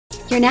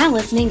You're now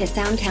listening to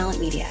Sound Talent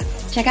Media.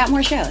 Check out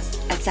more shows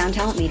at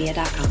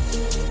soundtalentmedia.com.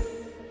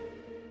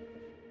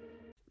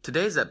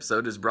 Today's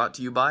episode is brought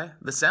to you by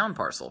The Sound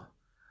Parcel.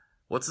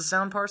 What's The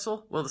Sound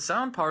Parcel? Well, The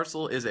Sound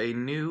Parcel is a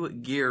new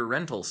gear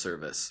rental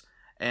service.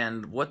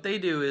 And what they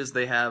do is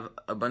they have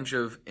a bunch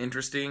of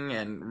interesting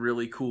and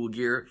really cool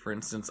gear. For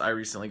instance, I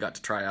recently got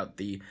to try out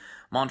the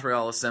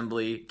Montreal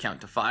Assembly Count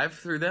to 5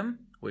 through them,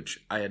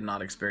 which I had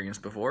not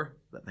experienced before.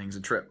 That thing's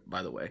a trip,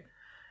 by the way.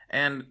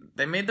 And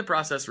they made the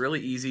process really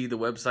easy. The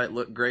website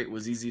looked great,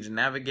 was easy to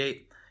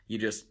navigate. You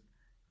just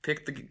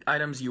pick the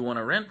items you want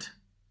to rent.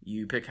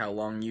 You pick how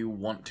long you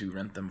want to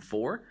rent them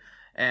for.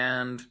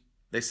 And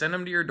they send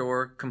them to your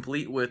door,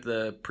 complete with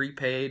a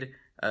prepaid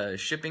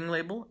shipping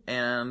label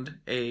and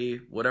a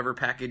whatever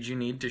package you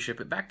need to ship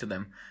it back to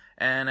them.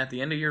 And at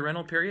the end of your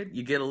rental period,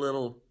 you get a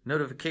little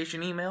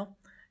notification email.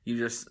 You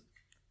just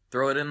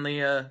throw it in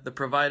the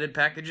provided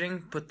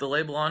packaging, put the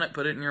label on it,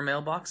 put it in your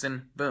mailbox,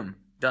 and boom.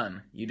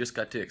 Done. You just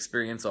got to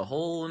experience a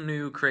whole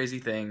new crazy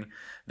thing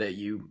that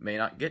you may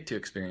not get to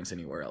experience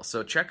anywhere else.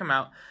 So check them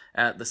out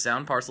at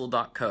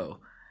thesoundparcel.co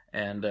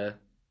and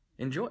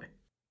enjoy.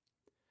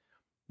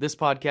 This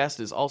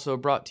podcast is also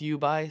brought to you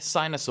by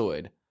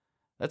Sinusoid.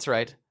 That's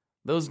right.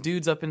 Those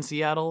dudes up in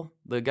Seattle,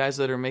 the guys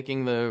that are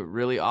making the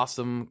really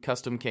awesome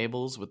custom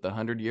cables with the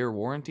 100-year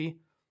warranty.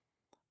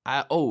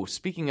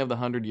 Speaking of the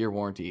 100-year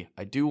warranty,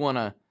 I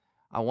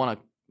want to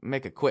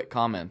make a quick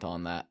comment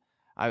on that.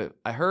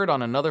 I heard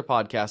on another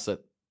podcast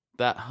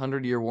that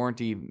 100-year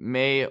warranty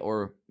may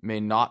or may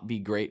not be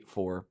great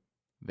for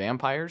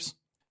vampires.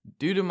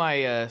 Due to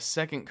my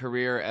second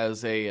career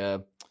as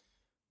a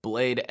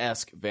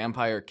Blade-esque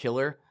vampire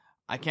killer,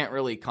 I can't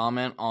really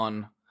comment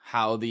on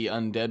how the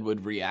undead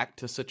would react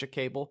to such a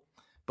cable.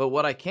 But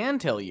what I can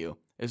tell you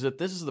is that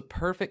this is the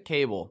perfect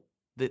cable.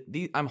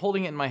 I'm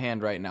holding it in my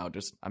hand right now.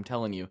 I'm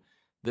telling you,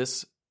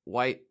 this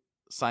white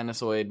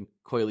sinusoid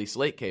coily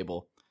slate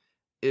cable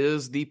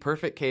is the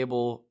perfect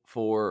cable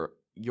for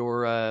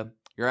your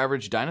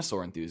average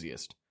dinosaur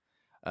enthusiast.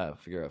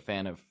 If you're a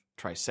fan of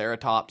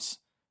Triceratops,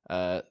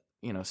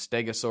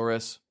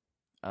 Stegosaurus,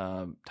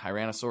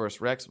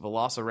 Tyrannosaurus Rex,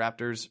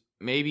 Velociraptors,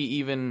 maybe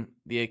even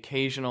the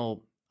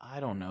occasional,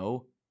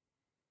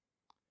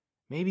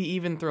 maybe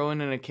even throw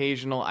in an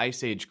occasional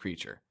Ice Age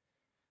creature.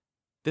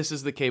 This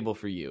is the cable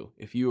for you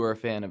if you are a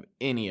fan of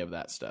any of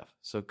that stuff.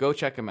 So go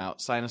check them out,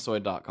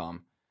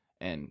 sinusoid.com,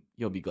 and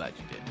you'll be glad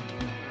you did.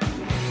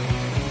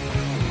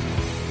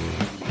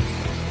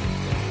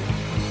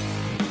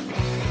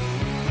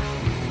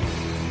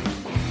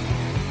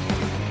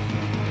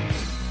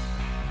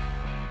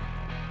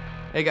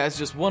 Hey guys,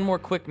 just one more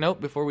quick note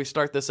before we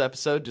start this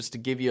episode, just to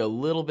give you a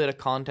little bit of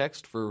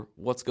context for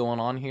what's going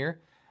on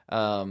here.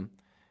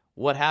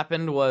 What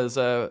happened was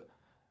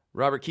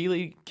Robert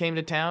Keeley came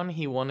to town.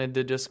 He wanted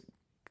to just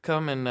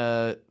come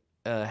and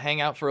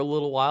hang out for a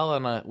little while,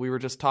 and we were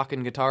just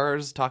talking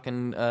guitars,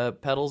 talking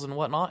pedals and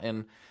whatnot,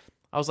 and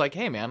I was like,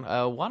 hey man,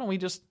 why don't we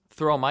just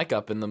throw a mic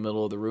up in the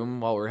middle of the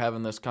room while we're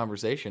having this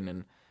conversation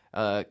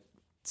and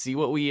see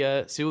what we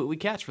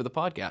catch for the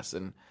podcast?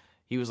 And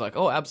he was like,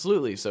 oh,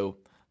 absolutely. So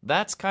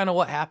that's kind of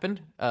what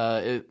happened.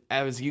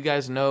 As you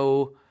guys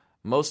know,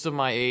 most of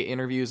my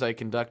interviews I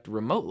conduct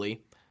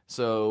remotely,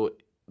 so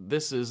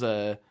this is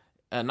a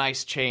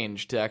nice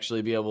change to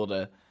actually be able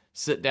to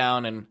sit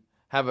down and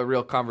have a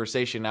real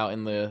conversation out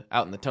in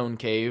the Tone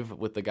Cave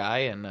with the guy.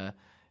 And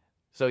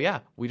so yeah,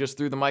 we just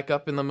threw the mic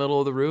up in the middle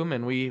of the room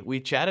and we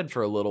chatted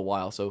for a little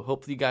while. So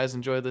hopefully you guys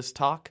enjoy this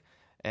talk,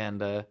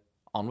 and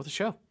on with the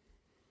show.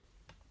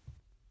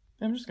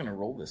 I'm just gonna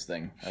roll this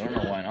thing. I don't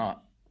know why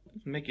not.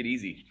 Make it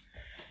easy.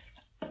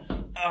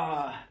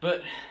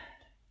 But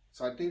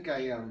so I think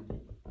I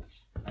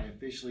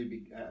officially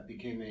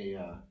became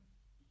an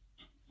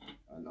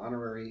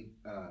honorary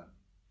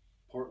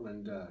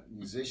Portland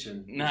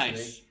musician. Nice.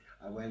 Yesterday.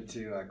 I went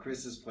to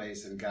Chris's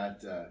place and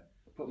got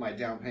put my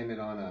down payment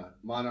on a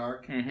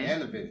Monarch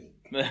and a Vinny.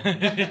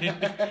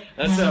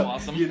 That's so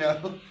awesome. You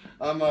know,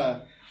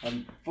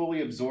 I'm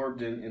fully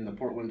absorbed in the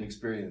Portland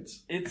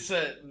experience. It's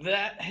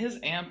that his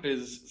amp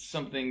is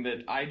something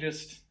that I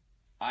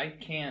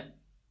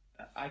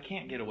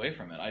can't get away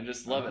from it. I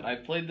just love it.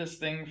 I've played this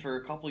thing for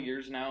a couple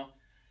years now.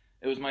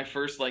 It was my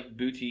first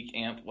boutique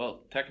amp.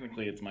 Well,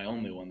 technically it's my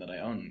only one that I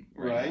own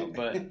right now.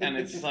 But and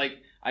it's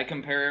I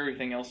compare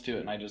everything else to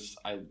it, and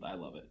I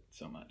love it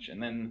so much.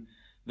 And then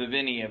the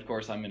Vinny, of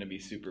course, I'm going to be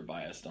super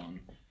biased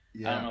on.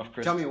 Yeah. I don't know if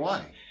Chris. Tell me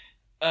why.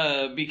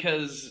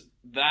 Because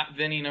that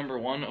Vinny number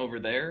 1 over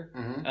there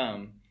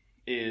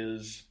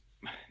is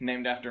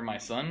named after my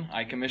son.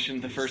 I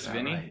commissioned the first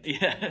Vinny. Right?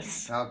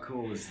 Yes. How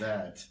cool is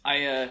that?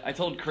 I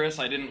told Chris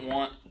I didn't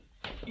want,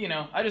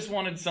 I just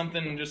wanted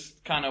something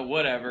just kind of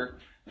whatever,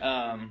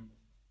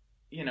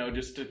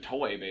 just a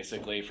toy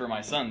basically for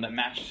my son that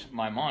matched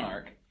my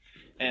Monarch.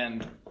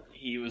 And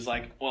he was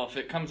like, well, if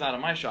it comes out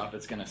of my shop,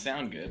 it's going to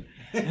sound good.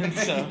 And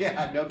so,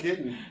 yeah, no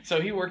kidding. So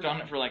he worked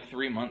on it for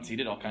 3 months. He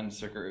did all kinds of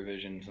circuit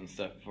revisions and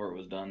stuff before it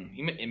was done.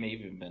 It may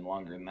have even been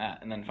longer than that.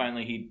 And then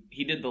finally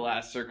he did the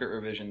last circuit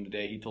revision the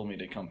day he told me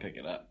to come pick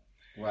it up.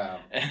 Wow.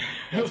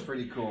 That's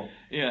pretty cool.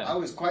 Yeah. I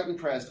was quite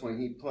impressed when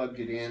he plugged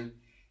it in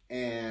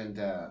and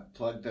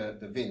plugged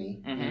the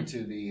Vinny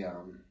into the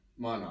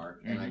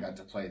Monarch, and I got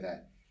to play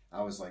that.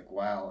 I was like,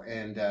 wow.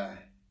 And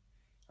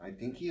I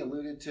think he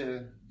alluded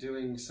to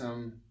doing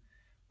some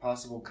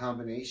possible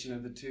combination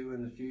of the two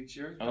in the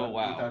future. Oh,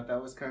 wow. He thought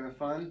that was kind of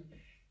fun,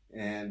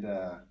 and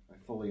I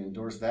fully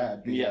endorse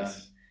that.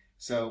 Yes.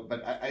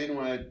 But I didn't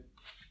want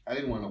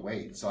to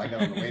wait, so I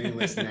got on the waiting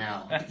list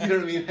now. You know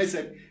what I mean? I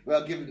said,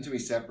 well, give them to me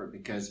separate,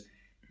 because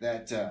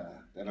that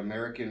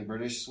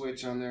American-British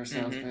switch on there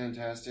sounds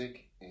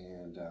fantastic.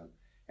 And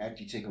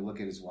after you take a look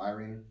at his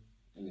wiring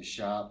in the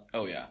shop,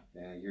 oh yeah,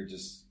 you're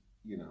just,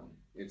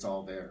 it's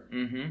all there.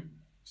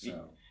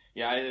 So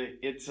yeah,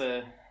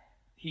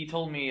 he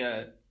told me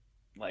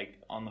like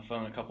on the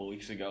phone a couple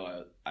weeks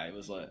ago. I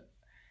was like,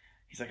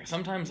 he's like,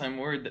 sometimes I'm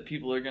worried that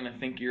people are gonna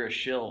think you're a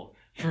shill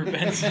for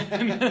Benson.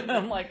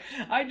 I'm like,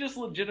 I just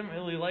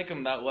legitimately like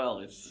him that well.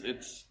 It's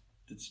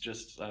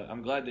just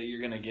I'm glad that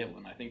you're gonna get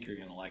one. I think you're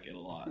gonna like it a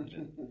lot.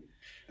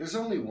 There's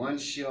only one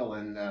shill,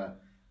 and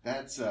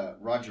that's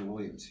Roger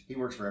Williams. He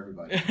works for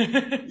everybody.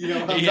 You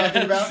know what I'm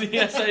talking about?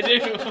 Yes, I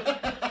do.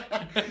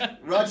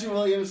 Roger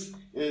Williams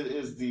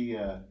is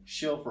the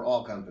shill for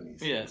all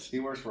companies. Yes. He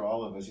works for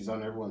all of us. He's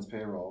on everyone's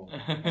payroll,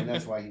 and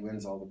that's why he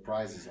wins all the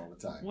prizes all the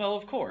time. Well,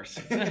 of course.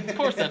 Of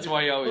course, that's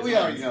why he always we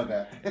wins. already know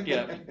that.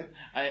 Yeah.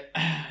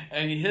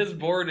 I mean, his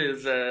board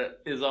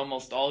is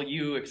almost all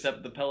you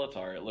except the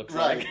Pelotar, it looks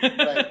like.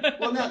 Right.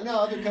 Well, now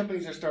other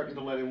companies are starting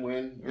to let him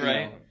win. You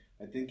right. know.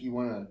 I think he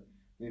won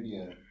maybe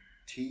a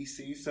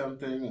TC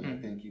something, and I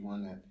think he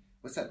won that.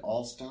 What's that?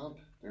 All Stomp?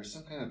 There's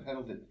some kind of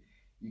pedal that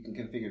you can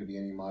configure to be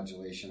any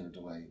modulation or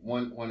delay.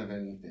 One of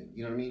anything.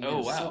 You know what I mean? Oh,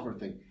 it's wow. a silver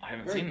thing. I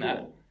haven't Very seen cool.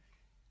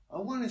 that. I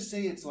want to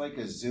say it's like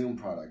a Zoom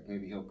product.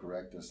 Maybe he'll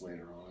correct us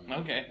later on.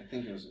 Okay. I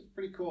think it was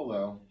pretty cool,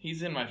 though.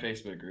 He's in my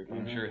Facebook group.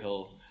 I'm sure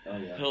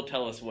yeah. he'll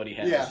tell us what he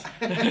has.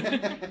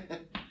 Yeah.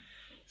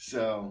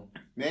 So,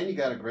 man, you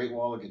got a great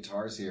wall of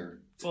guitars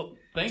here. Well,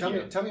 thank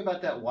you. Tell me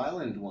about that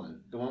Weiland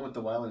one. The one with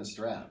the Weiland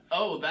strap.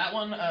 Oh, that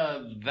one,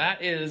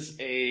 that is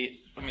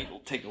let me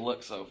take a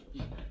look. So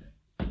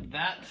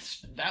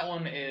that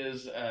one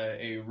is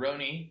a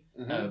Roni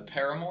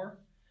Paramore.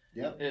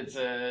 Yep.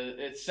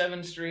 It's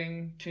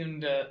 7-string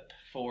tuned up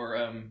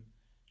for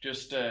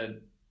just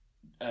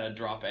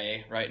drop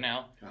A right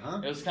now.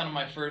 It was kind of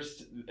my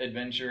first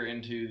adventure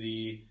into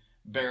the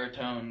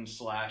baritone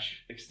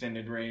 /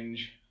 extended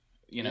range,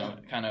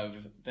 kind of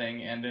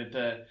thing, and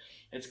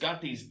it's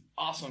got these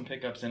awesome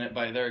pickups in it.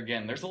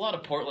 There's a lot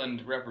of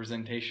Portland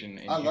representation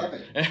in I here. love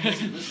it.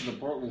 This is the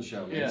Portland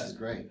show. Yeah. This is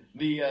great.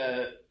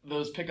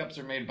 Those pickups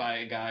are made by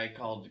a guy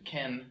called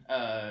Ken.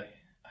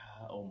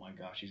 Oh my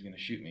gosh, he's gonna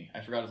shoot me.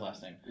 I forgot his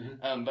last name.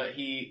 But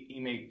he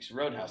makes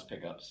Roadhouse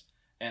pickups,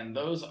 and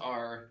those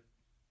are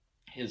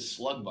his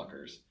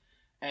slugbuckers,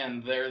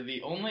 and they're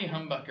the only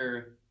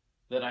humbucker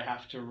that I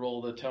have to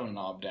roll the tone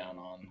knob down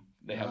on.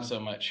 They have so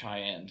much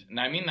high end, and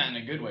I mean that in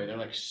a good way. They're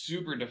like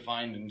super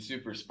defined and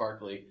super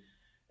sparkly.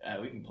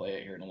 We can play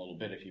it here in a little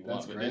bit if you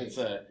want. That's great. It's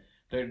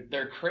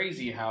they're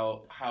crazy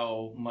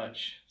how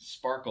much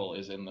sparkle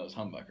is in those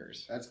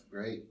humbuckers. That's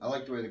great. I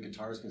like the way the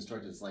guitar is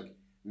constructed. It's like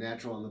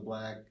natural on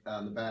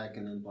the back,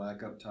 and then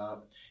black up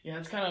top. Yeah,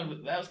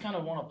 that was kind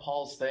of one of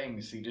Paul's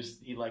things.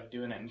 He liked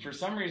doing it, and for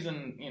some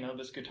reason,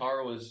 this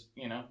guitar was,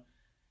 he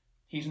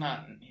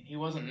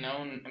wasn't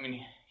known. I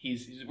mean,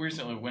 he's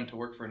recently went to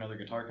work for another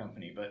guitar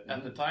company, but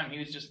at the time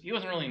he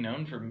wasn't really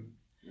known for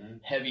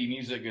heavy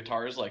music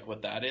guitars like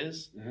what that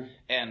is,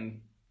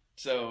 and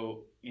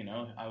so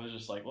I was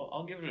just like, well,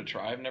 I'll give it a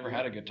try. I've never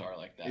had a guitar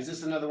like that. Is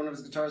this another one of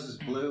his guitars? Is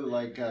blue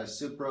like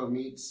Supro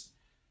meets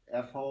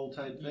F-hole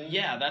type thing?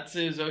 Yeah, that's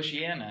his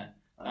Oceana.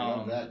 I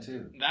love that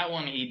too. That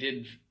one he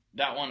did.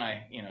 That one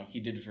he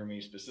did for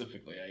me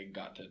specifically. I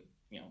got to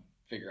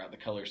figure out the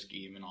color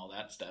scheme and all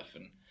that stuff,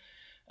 and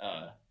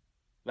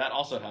that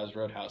also has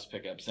Roadhouse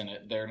pickups in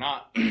it. They're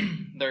not.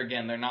 They're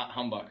not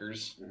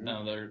humbuckers.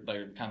 No,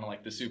 they're kind of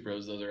like the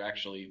Supros. Those are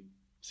actually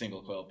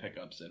single coil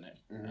pickups in it.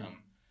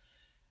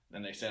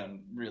 And they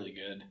sound really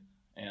good.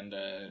 And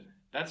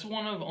that's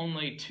one of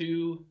only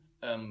 2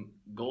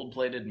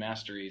 gold-plated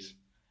masteries.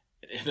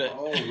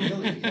 Oh,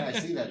 really? Yeah, I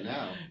see that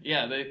now.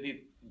 Yeah,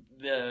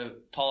 the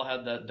Paul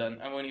had that done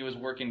when he was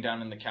working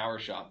down in the Cower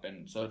shop,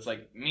 and so it's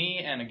like me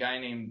and a guy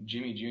named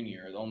Jimmy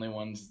Jr. are the only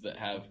ones that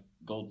have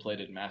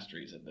gold-plated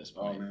masteries at this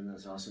point. Oh man,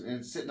 that's awesome! And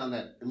it's sitting on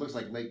that. It looks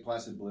like Lake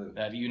Placid blue.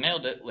 You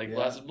nailed it, Lake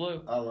Placid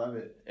blue. I love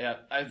it. Yeah,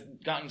 I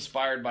got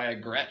inspired by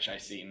a Gretsch I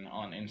seen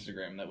on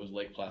Instagram that was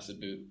Lake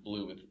Placid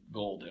blue with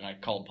gold, and I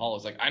called Paul. I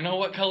was like, I know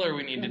what color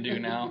we need to do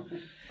now.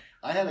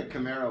 I had a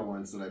Camaro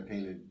once that I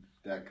painted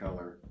that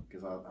color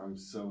because I'm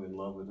so in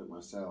love with it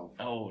myself.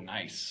 Oh,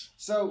 nice.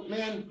 So,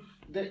 man,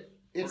 we're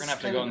gonna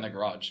have to go in the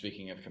garage.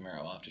 Speaking of Camaro,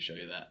 I'll have to show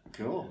you that.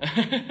 Cool.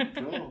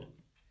 Cool.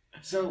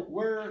 So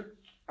we're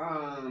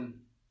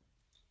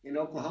in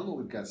Oklahoma.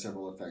 We've got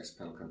several effects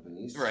pedal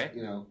companies. Right.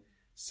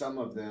 Some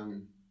of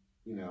them,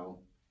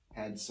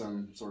 had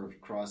some sort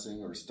of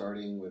crossing or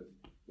starting with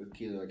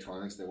Keeley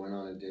Electronics. They went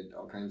on and did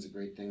all kinds of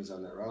great things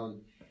on their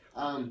own.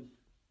 Tell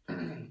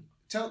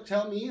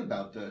me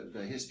about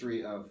the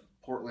history of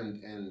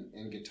Portland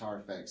and guitar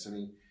effects. I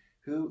mean,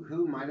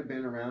 who might have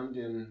been around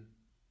in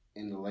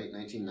the late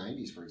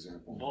 1990s, for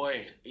example?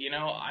 Boy,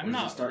 I'm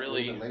not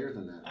really. A little bit later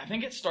than that. I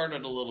think it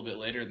started a little bit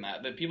later than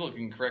that. But people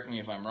can correct me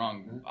if I'm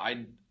wrong.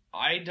 Mm-hmm.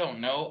 I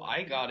don't know.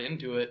 I got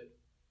into it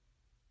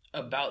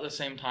about the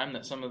same time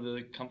that some of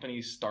the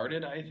companies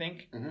started, I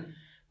think,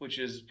 which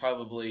is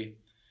probably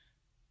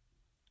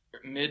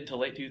mid to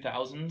late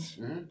 2000s.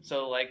 Mm-hmm.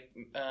 So, like,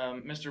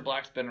 Mr.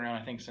 Black's been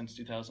around, I think, since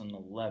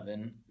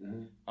 2011.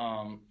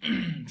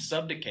 Mm-hmm.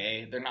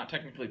 Subdecay, they're not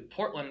technically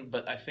Portland,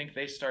 but I think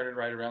they started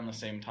right around the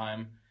same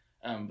time.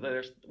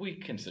 We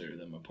consider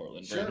them a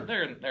Portland brand.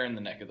 Sure. They're in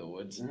the neck of the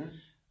woods.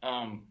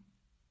 Mm-hmm.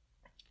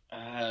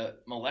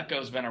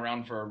 Maleco's been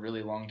around for a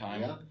really long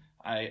time. Yeah.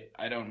 I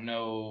don't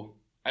know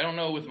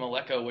with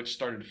Maleco which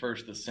started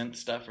first, the synth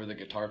stuff or the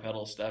guitar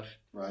pedal stuff.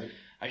 Right.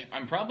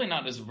 I'm probably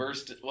not as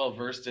well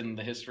versed in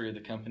the history of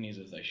the companies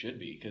as I should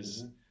be,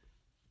 because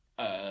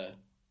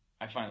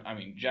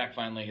Jack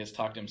finally has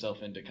talked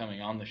himself into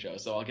coming on the show,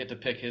 so I'll get to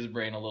pick his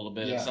brain a little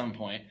bit at some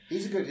point.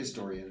 He's a good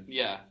historian.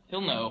 Yeah, he'll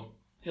know.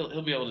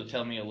 He'll be able to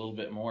tell me a little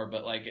bit more,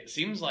 but like it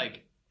seems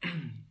like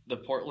the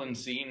Portland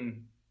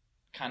scene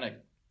kind of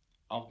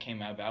all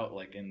came about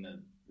like in the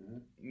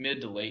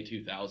mid to late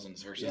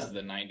 2000s versus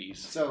the 90s.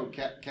 So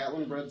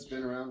Catlin Bread's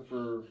been around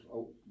for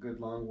a good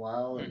long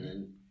while, and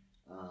then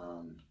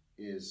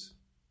is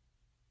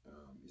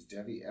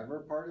Debbie Ever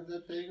part of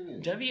that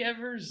thing? Debbie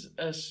Ever's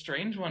a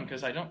strange one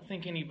because I don't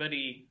think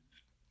anybody,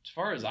 as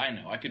far as I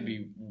know, I could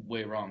be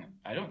way wrong,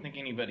 I don't think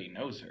anybody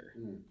knows her.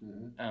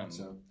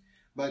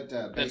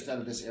 But based out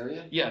of this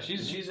area? Yeah,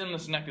 she's in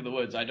this neck of the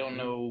woods. I don't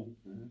know.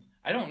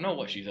 I don't know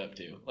what she's up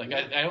to. Like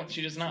I don't.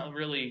 She does not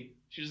really.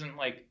 She doesn't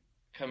like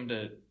come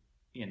to,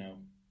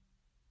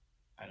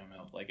 I don't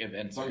know, like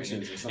events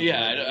functions or something.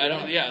 Yeah, I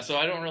don't. Yeah, so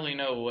I don't really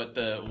know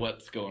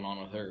what's going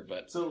on with her.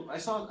 But so I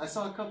saw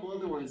a couple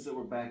other ones that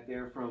were back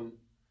there from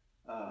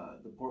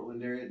the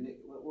Portland area.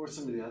 What were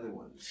some of the other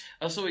ones?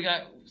 So we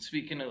got,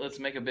 speaking of, let's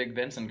make a big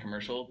Benson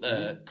commercial.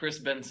 Chris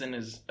Benson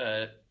is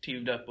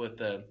teamed up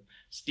with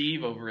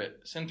Steve over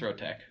at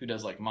Synthrotech, who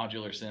does like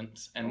modular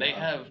synths, and they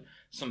have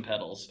some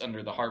pedals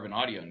under the Harbin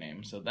Audio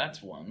name, so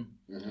that's one.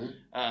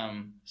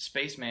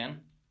 Spaceman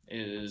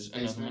is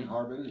another one.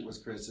 Harbin was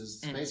Chris's.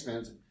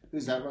 Spaceman's,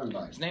 who's that run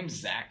by? His name's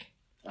Zach.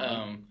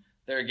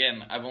 There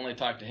again, I've only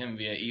talked to him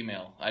via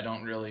email. I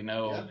don't really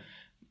know. Yeah.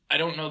 I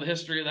don't know the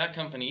history of that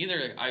company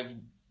either. I've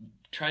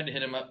tried to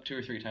hit him up 2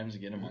 or 3 times to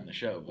get him on the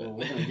show. But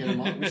we're gonna get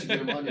him on. We should get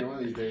him on here one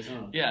of these days,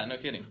 huh? Yeah, no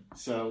kidding.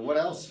 So what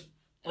else?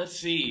 Let's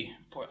see.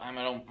 Boy, I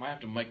might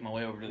have to make my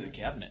way over to the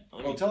cabinet.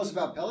 Tell us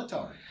about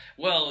Peloton.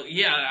 Well,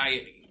 yeah,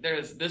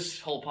 there's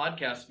this whole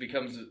podcast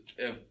becomes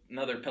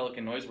another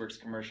Pelican Noiseworks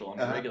commercial on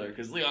a regular,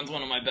 because Leon's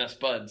one of my best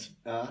buds,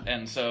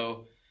 and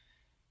so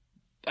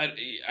I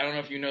don't know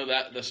if you know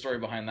the story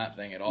behind that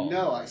thing at all.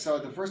 No, so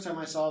the first time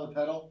I saw the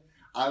pedal,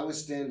 I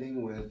was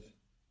standing with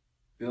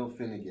Bill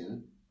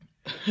Finnegan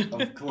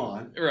of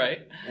Klon,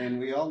 right? And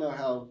we all know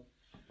how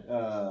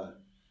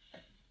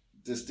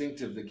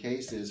distinctive the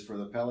case is for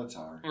the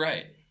Peloton,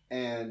 right?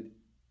 And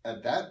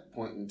at that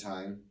point in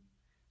time,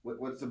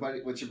 what's your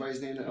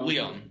buddy's name?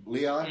 Leon.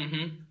 Leon.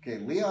 Mm-hmm. Okay,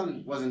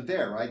 Leon wasn't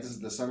there, right? This is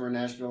the Summer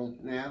Nashville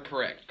now.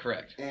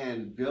 Correct.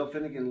 And Bill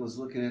Finnegan was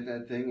looking at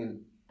that thing,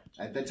 and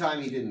at the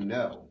time he didn't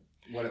know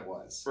what it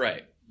was.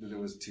 Right. That it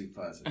was too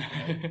fuzzy,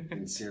 right?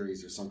 In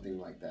series or something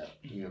like that.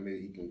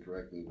 Maybe he can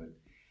correct me,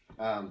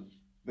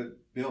 but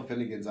Bill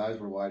Finnegan's eyes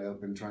were wide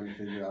open, trying to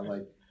figure out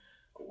like,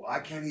 I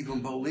can't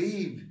even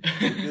believe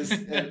this.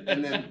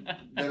 And then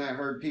I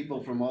heard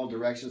people from all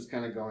directions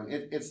kind of going,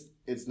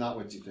 it's not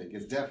what you think.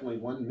 It's definitely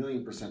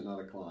 1,000,000% not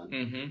a Klon.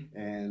 Mm-hmm.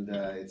 And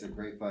it's a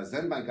great fuzz.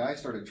 Then my guy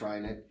started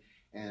trying it,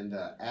 and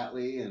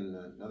Atlee and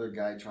another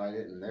guy tried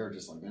it, and they were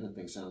just like, man, that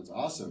thing sounds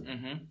awesome.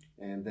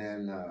 Mm-hmm. And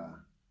then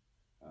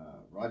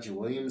Roger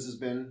Williams has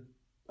been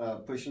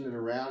pushing it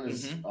around.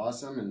 Is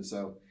awesome. And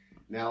so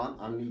now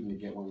I'm needing to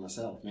get one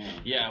myself now.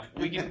 Yeah,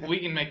 we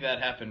can make that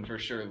happen for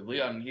sure.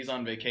 Leon, he's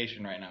on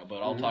vacation right now,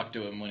 but I'll talk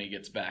to him when he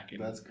gets back,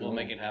 and that's cool. We'll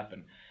make it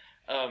happen.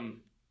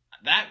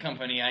 That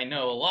company I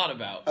know a lot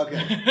about.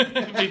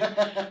 Okay.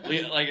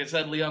 Like I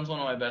said, Leon's one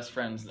of my best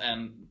friends,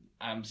 and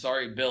I'm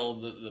sorry, Bill,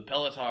 the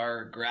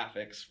Pelotar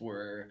graphics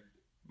were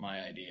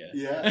my idea.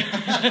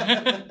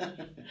 Yeah.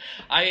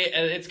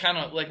 It's kind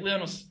of like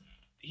Leon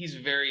he's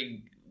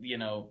very,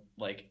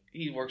 like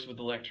he works with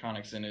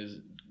electronics in his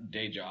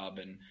day job,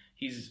 and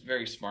he's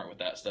very smart with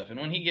that stuff. And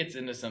when he gets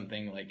into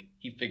something, like,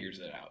 he figures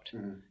it out.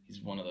 Mm-hmm. He's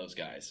one of those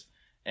guys.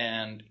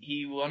 And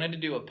he wanted to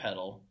do a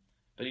pedal,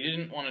 but he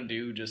didn't want to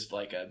do just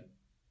like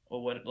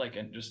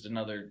just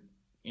another,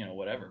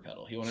 whatever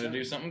pedal. He wanted to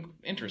do something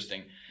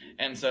interesting.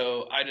 And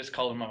so I just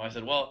called him up. I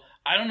said, well,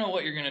 I don't know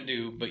what you're going to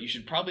do, but you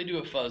should probably do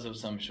a fuzz of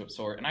some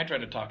sort. And I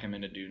tried to talk him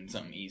into doing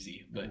something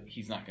easy, but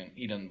he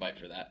doesn't bite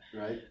for that.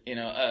 Right.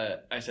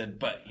 I said,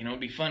 but, it'd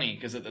be funny,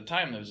 because at the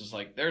time there was just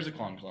like, there's a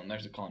Klon clone,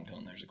 there's a Klon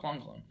clone, there's a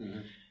Klon clone.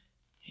 Mm-hmm.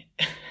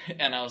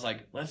 And I was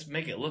like, let's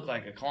make it look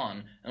like a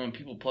Klon. And when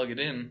people plug it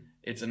in,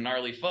 it's a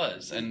gnarly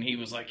fuzz. And he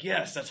was like,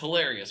 yes, that's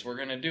hilarious. We're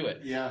going to do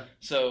it. Yeah.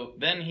 So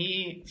then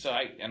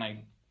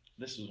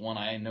this is one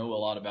I know a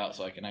lot about,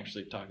 so I can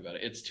actually talk about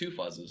it. It's 2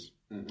 fuzzes,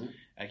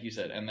 like you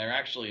said, and they're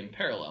actually in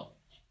parallel.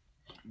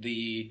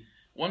 The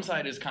one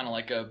side is kind of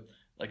like a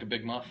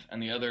Big Muff,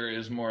 and the other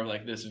is more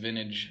like this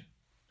vintage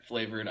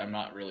flavored. I'm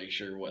not really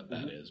sure what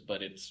that is,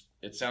 but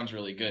it sounds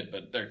really good.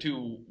 But they're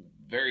 2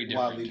 very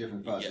different, wildly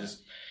different fuzzes.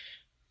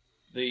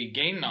 Yeah.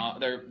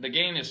 The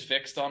gain is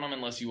fixed on them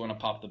unless you want to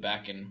pop the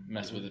back and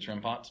mess with the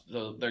trim pots.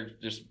 So they're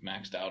just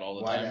maxed out all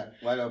the time.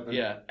 Wide open.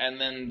 Yeah,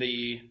 and then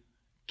the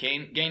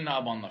gain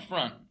knob on the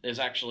front is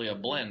actually a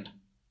blend,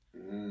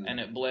 and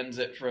it blends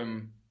it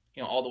from,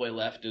 all the way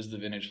left is the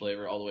vintage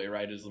flavor, all the way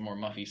right is the more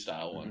muffy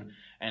style one,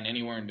 and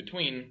anywhere in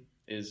between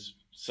is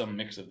some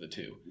mix of the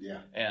 2.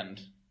 Yeah.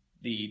 And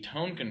the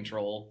tone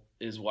control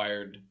is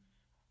wired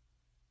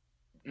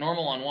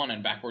normal on one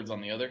and backwards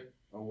on the other.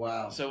 Oh,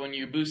 wow. So when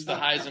you boost the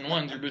highs in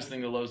one, you're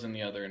boosting the lows in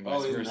the other, and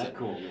vice versa. Isn't that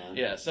cool, man?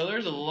 Yeah, so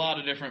there's a lot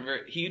of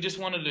different... He just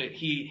wanted to...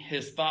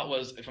 His thought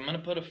was, if I'm going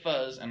to put a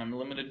fuzz and I'm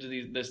limited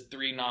to this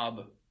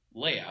 3-knob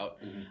layout,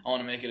 I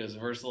want to make it as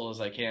versatile as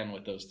I can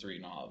with those 3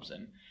 knobs,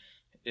 and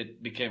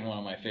it became one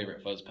of my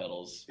favorite fuzz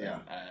pedals. Yeah.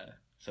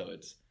 So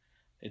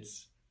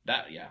it's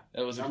that. Yeah,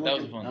 that was a fun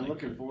thing. I'm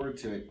looking forward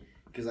to it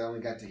because I only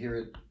got to hear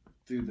it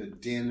through the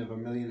din of a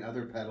million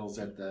other pedals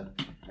at the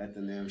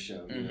NAMM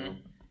show. You know,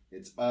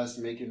 it's us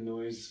making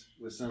noise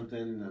with something,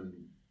 and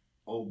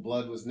Old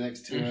Blood was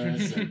next to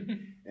us,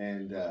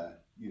 and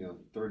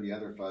 30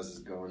 other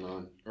fuzzes going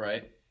on.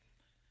 Right.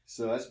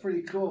 So that's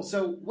pretty cool.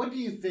 So what do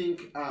you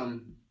think?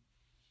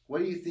 What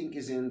do you think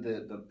is in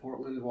the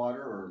Portland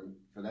water, or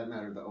for that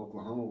matter, the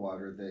Oklahoma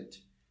water, that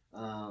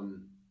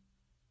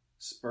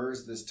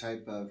spurs this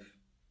type of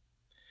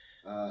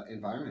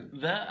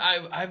environment? That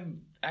I've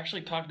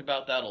actually talked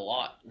about that a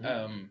lot.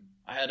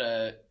 I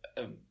had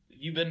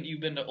you've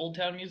been to Old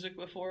Town Music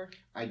before?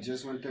 I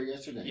just went there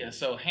yesterday. Yeah,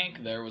 so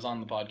Hank there was on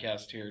the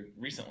podcast here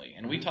recently,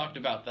 and we talked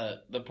about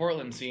the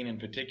Portland scene in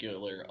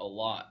particular a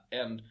lot.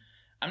 And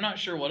I'm not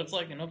sure what it's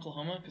like in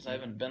Oklahoma because I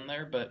haven't been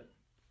there, but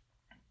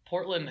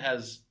Portland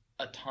has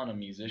a ton of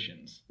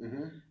musicians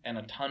and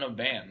a ton of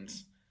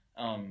bands,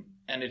 and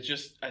it's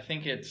just, I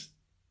think it's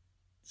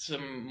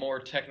some more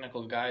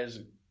technical guys,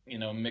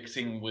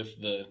 mixing with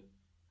the,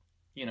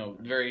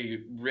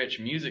 very rich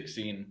music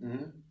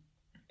scene.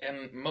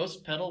 And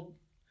most pedal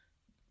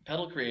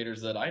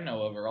creators that I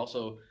know of are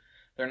also,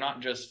 they're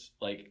not just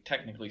like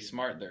technically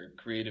smart, they're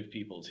creative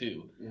people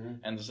too.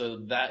 And so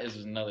that is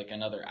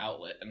another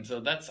outlet. And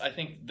so I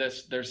think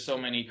there's so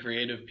many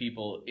creative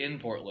people in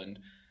Portland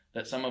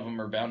that some of them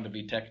are bound to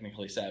be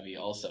technically savvy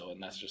also,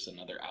 and that's just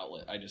another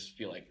outlet. I just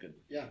feel like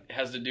it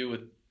has to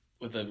do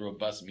with a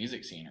robust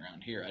music scene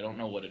around here. I don't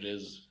know what it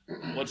is.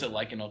 What's it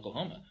like in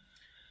Oklahoma?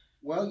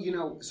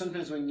 Well,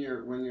 sometimes when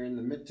you're in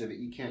the midst of it,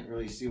 you can't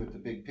really see what the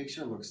big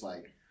picture looks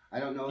like. I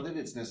don't know that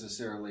it's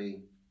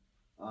necessarily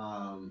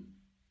a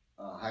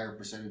higher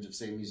percentage of,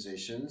 say,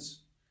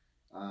 musicians.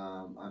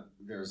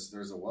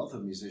 There's a wealth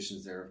of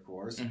musicians there, of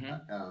course.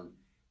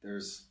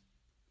 There's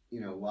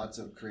lots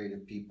of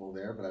creative people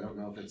there, but I don't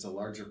know if it's a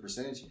larger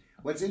percentage.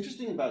 What's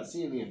interesting about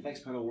seeing the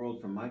effects pedal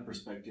world from my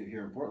perspective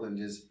here in Portland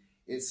is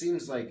it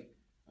seems like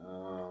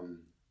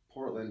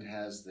Portland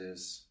has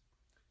this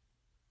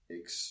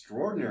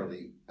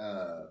extraordinarily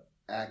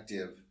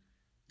active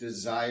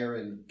desire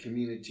and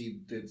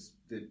community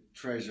that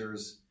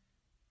treasures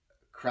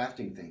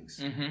crafting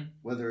things,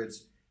 whether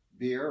it's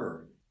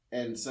beer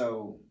and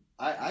so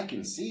I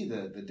can see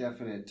the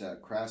definite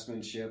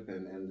craftsmanship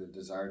and the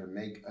desire to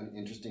make an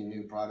interesting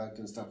new product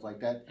and stuff like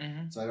that.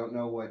 So I don't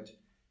know what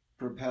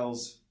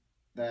propels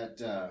that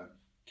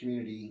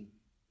community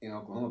in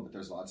Oklahoma, but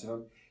there's lots of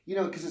them.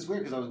 Because it's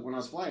weird, because when I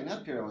was flying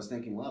up here, I was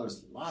thinking, wow,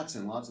 there's lots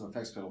and lots of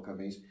effects pedal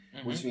companies,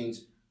 which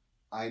means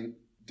I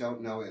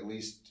don't know at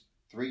least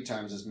 3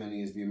 times as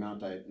many as the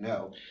amount I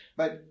know.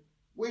 But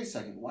wait a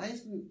second, why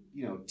isn't,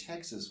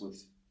 Texas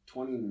with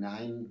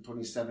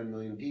 27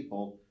 million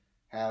people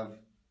have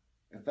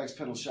effects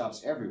pedal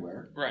shops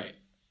everywhere? Right.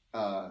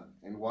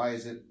 And why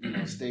is it,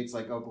 states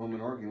like Oklahoma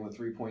and Oregon with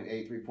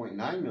 3.8,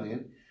 3.9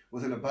 million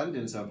with an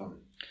abundance of them?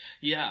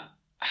 Yeah.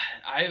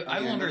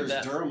 I wondered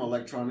that. There's Durham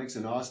Electronics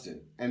in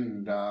Austin,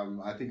 and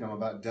I think I'm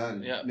about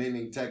done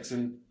naming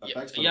Texan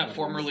effects pedal companies.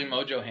 Formerly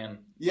Mojohan.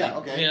 Yeah,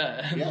 okay.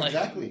 Yeah,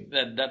 exactly.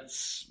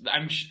 That's.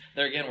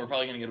 There again, we're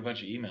probably going to get a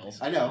bunch of emails.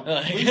 I know.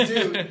 Please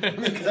do,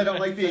 because I don't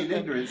like being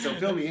ignorant. So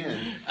fill me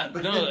in.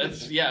 No,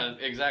 it's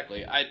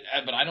exactly.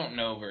 But I don't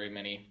know very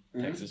many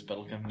Texas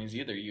pedal companies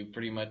either. You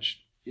pretty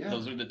much. Yeah.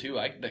 Those are the 2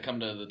 that come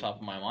to the top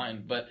of my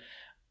mind. But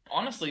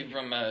honestly,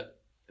 from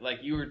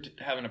like you were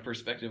having a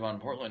perspective on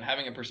Portland,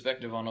 having a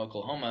perspective on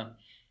Oklahoma,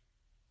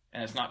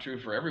 and it's not true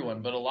for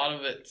everyone, but a lot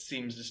of it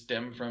seems to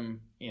stem from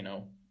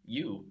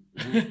you.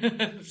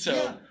 So.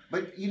 Yeah.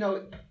 But,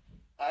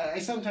 I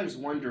sometimes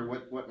wonder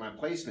what my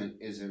placement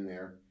is in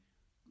there.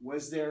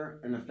 Was there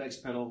an effects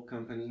pedal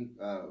company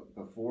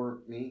before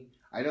me?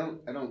 I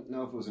don't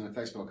know if it was an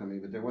effects pedal company,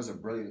 but there was a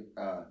brilliant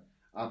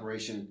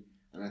operation,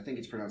 and I think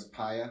it's pronounced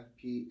PAIA,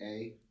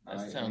 P-A,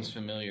 That sounds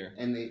familiar.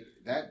 And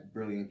that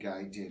brilliant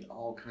guy did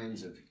all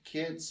kinds of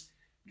kits,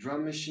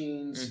 drum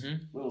machines,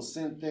 little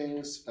synth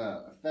things,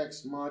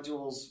 effects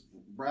modules,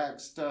 brack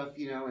stuff,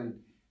 and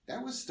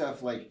that was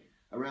stuff like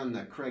around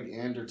the Craig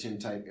Anderton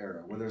type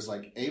era, where there's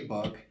like a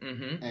book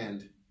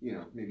and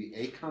maybe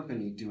a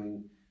company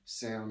doing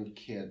sound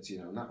kits,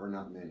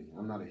 not many.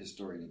 I'm not a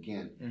historian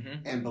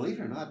again. And believe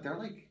it or not, they're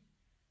like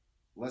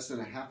less than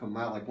a half a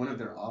mile. Like one of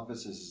their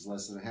offices is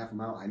less than a half a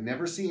mile. I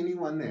never see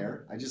anyone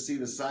there. I just see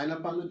the sign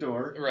up on the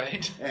door.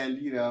 Right. And,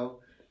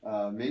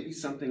 maybe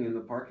something in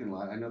the parking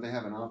lot. I know they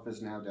have an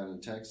office now down in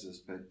Texas,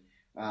 but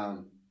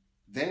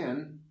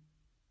then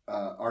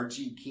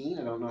R.G. Keene,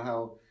 I don't know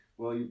how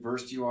well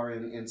versed you are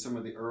in some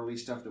of the early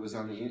stuff that was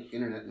on the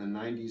internet in the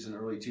 90s and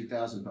early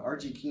 2000s, but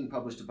R.G. Keene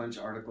published a bunch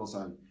of articles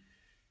on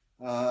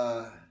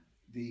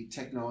the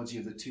technology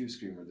of the tube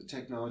screamer, the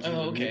technology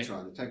of the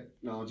neutron, the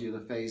technology of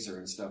the phaser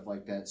and stuff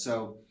like that.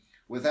 So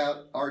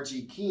without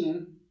R.G.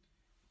 Keene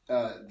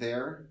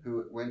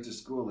who went to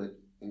school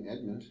in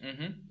Edmond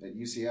at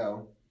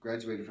UCO,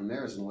 graduated from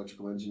there as an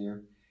electrical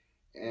engineer.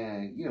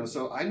 And,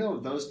 so I know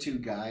those two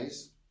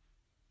guys,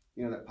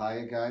 that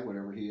Paya guy,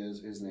 whatever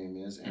his name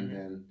is, and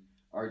then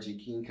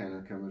R.G. Keene kind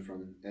of coming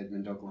from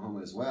Edmond,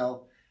 Oklahoma as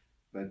well.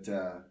 But,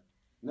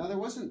 no, there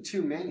wasn't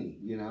too many,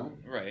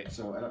 Right.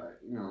 So, I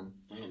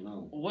don't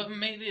know. What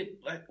made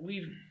it, like,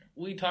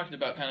 we talked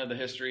about kind of the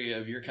history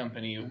of your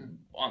company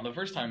on the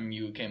first time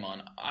you came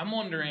on. I'm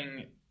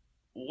wondering,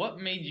 what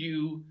made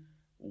you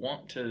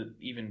want to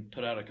even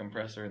put out a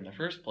compressor in the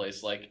first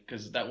place? Like,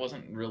 because that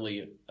wasn't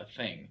really a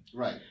thing.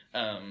 Right.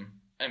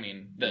 I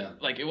mean,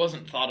 it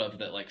wasn't thought of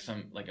that, like,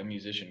 a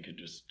musician could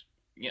just,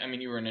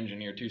 you were an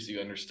engineer too, so you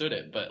understood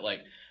it, but,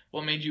 like,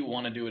 what made you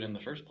want to do it in the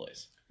first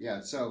place?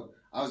 Yeah, so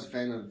I was a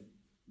fan of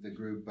the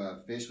group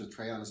Fish with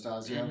Trey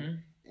Anastasio,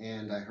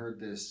 and I heard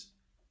this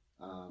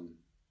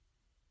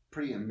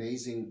pretty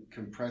amazing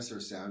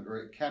compressor sound, or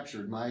it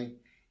captured my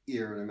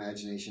ear and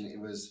imagination. It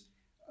was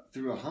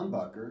through a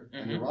humbucker,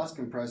 and the Ross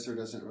compressor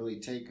doesn't really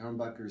take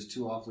humbuckers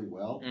too awfully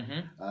well.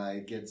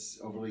 It gets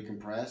overly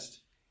compressed,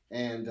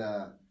 and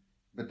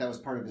but that was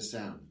part of the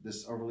sound.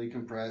 This overly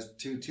compressed,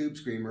 two tube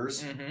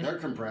screamers, they're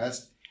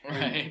compressed.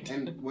 Right.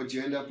 And what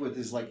you end up with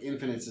is like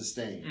infinite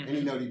sustain.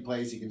 Any note he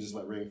plays, he can just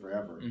let ring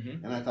forever.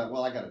 And I thought,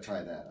 well, I got to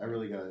try that. I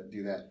really got to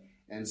do that.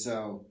 And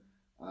so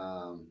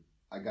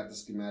I got the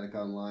schematic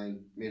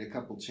online, made a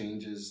couple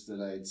changes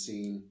that I had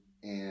seen,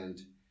 and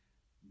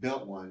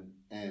built one.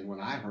 And when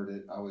I heard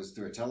it, I was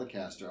through a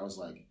Telecaster. I was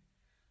like,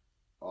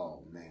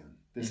 oh, man,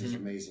 this is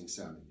amazing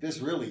sounding. This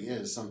really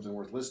is something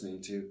worth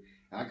listening to.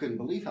 And I couldn't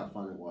believe how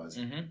fun it was.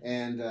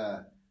 And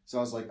so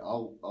I was like,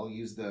 I'll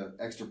use the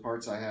extra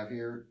parts I have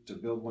here to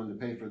build one to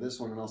pay for this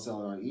one, and I'll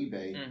sell it on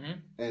eBay.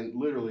 And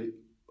literally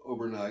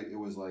overnight, it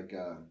was like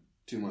a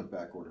 2-month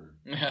back order.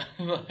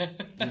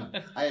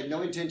 I had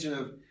no intention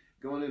of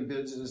going in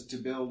business to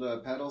build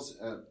pedals.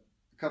 A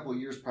couple of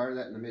years prior to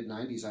that, in the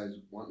mid-'90s, I was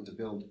wanting to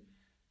build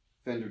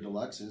Fender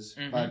Deluxes,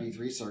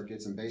 5E3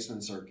 circuits and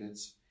basement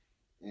circuits.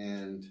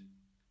 And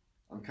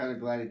I'm kind of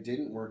glad it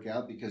didn't work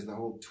out, because the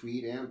whole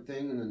Tweed amp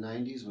thing in the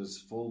 90s was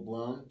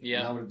full-blown. Yeah.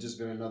 And that would have just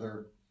been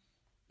another,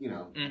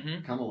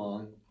 come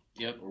along,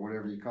 or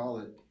whatever you call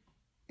it,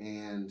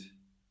 and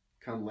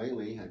come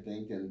lately, I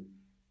think. And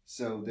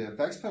so the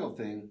effects pedal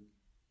thing,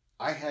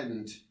 I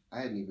hadn't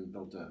even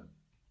built a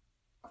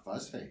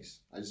fuzz face.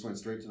 I just went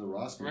straight to the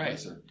Ross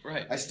compressor.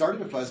 Right. I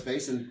started a fuzz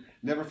face and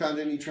never found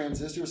any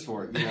transistors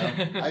for it.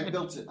 I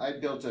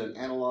built an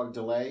analog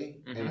delay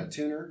and a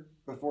tuner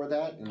before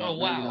that in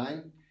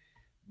 99.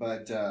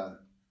 But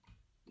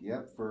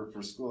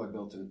for school, I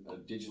built a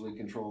digitally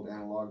controlled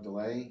analog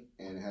delay,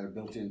 and it had a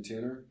built-in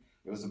tuner.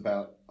 It was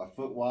about a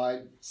foot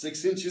wide,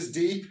 6 inches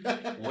deep.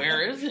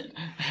 Where is it?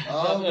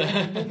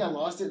 I think I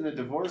lost it in a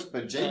divorce,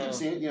 but Jacob's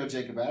seen it.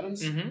 Jacob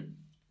Adams?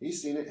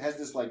 He's seen it. It has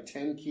this like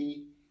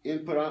 10-key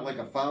input on it, like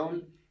a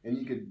phone, and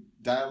you could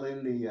dial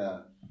in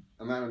the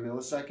amount of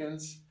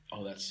milliseconds.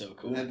 Oh, that's so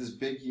cool. And it had this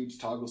big, huge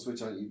toggle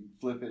switch on it. You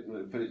flip it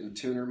and put it in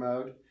tuner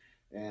mode.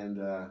 And,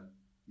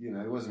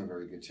 it wasn't a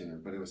very good tuner,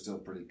 but it was still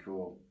pretty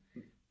cool.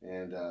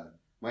 And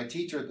my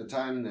teacher at the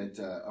time that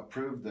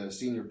approved the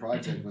senior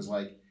project was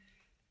like,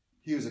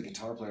 he was a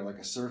guitar player, like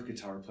a surf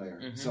guitar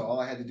player. So all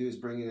I had to do is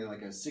bring in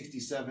like a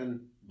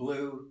 67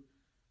 blue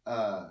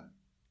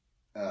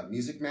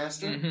Music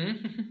Master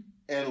and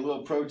a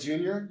little Pro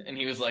Junior. And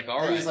he was like, all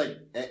right. And he was like,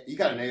 you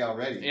got an A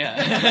already.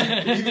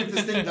 Yeah. Even if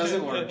this thing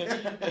doesn't work.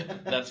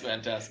 That's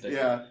fantastic.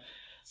 Yeah.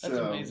 That's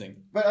amazing.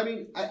 But I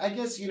mean, I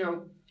guess,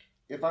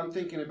 if I'm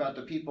thinking about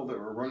the people that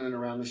were running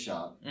around the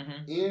shop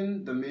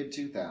in the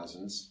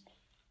mid-2000s,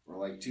 or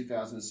like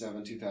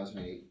 2007,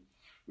 2008,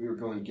 we were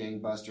going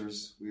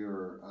gangbusters. We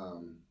were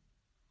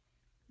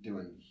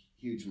doing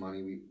huge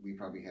money. We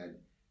probably had,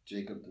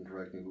 Jacob can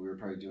correct me, but we had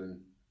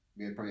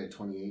probably had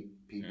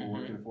 28 people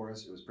working for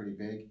us. It was pretty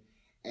big.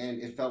 And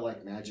it felt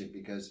like magic,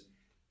 because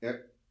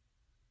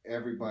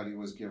everybody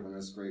was giving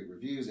us great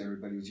reviews.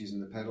 Everybody was using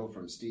the pedal,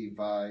 from Steve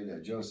Vai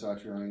to Joe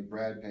Satriani,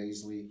 Brad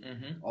Paisley,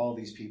 all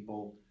these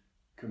people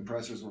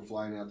compressors were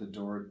flying out the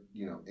door,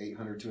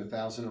 800 to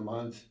 1,000 a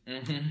month.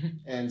 Mm-hmm.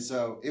 And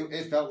so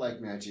it felt like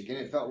magic, and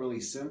it felt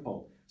really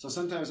simple. So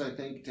sometimes I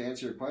think, to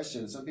answer your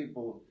question, some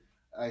people,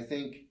 I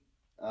think,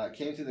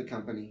 came to the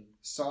company,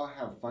 saw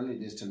how fun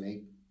it is to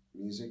make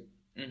music,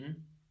 Mm-hmm.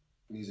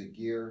 music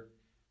gear,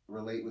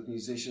 relate with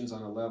musicians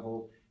on a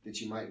level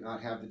that you might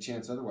not have the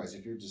chance otherwise.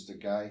 If you're just a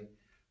guy,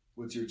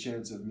 what's your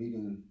chance of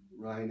meeting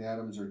Ryan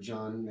Adams or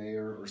John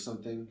Mayer or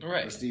something,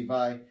 Right. or Steve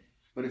Vai?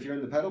 But if you're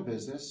in the pedal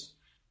business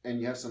and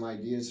you have some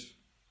ideas,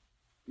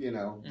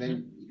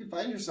 then you can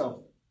find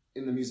yourself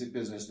in the music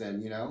business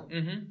then,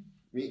 Mm-hmm.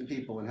 meeting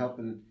people and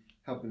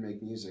helping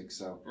make music.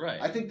 So Right.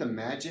 I think the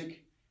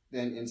magic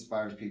then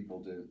inspires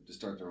people to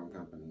start their own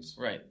companies.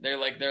 Right. They're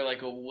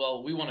like,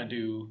 well, we want to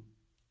do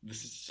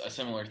this is a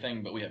similar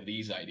thing, but we have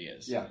these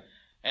ideas. Yeah.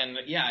 And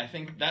yeah, I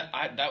think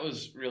that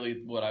was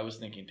really what I was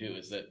thinking too,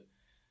 is that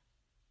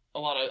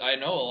I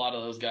know a lot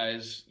of those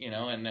guys,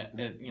 and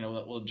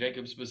well,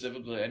 Jacob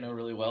specifically, I know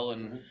really well.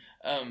 And,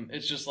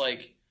 it's just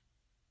like,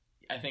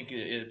 I think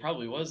it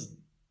probably was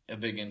a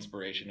big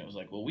inspiration. It was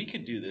like, well, we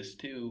could do this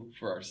too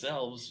for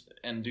ourselves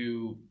and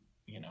do,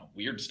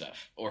 weird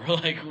stuff or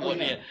like what.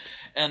 Yeah.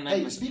 And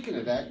then, Hey, speaking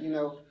of that,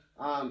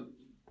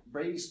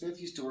 Brady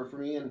Smith used to work for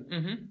me,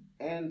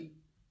 and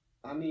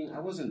I mean, I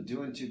wasn't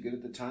doing too good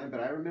at the time, but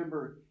I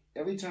remember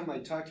every time I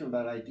talked to him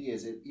about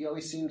ideas, he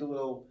always seemed a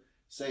little,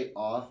 say,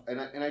 off, and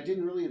I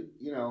didn't really,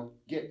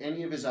 get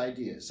any of his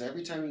ideas. So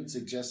every time he'd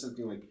suggest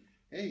something like,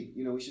 hey,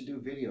 we should do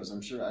videos.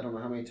 I'm sure, I don't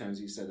know how many times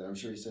he said that. I'm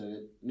sure he said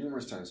it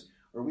numerous times.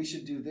 Or we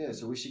should do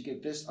this, or we should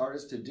get this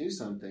artist to do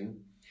something.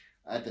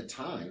 At the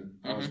time,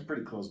 I was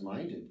pretty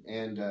close-minded,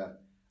 and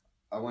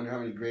I wonder how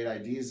many great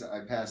ideas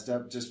I passed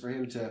up just for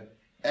him to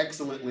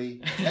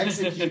excellently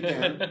execute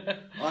them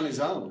on his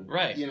own.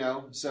 Right.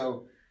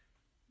 So,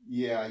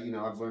 yeah,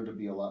 I've learned to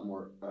be a lot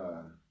more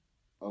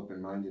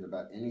open-minded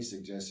about any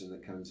suggestion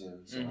that comes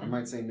in. So I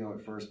might say no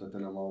at first, but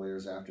then I'm all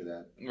ears after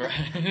that.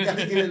 Right. Got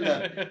to get in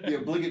the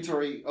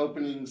obligatory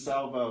opening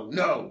salvo.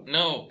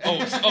 No.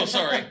 Oh,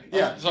 sorry.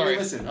 Yeah. Sorry.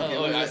 Listen.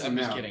 Okay, I'm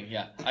just kidding.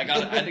 Yeah. I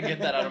had to get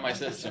that out of my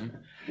system.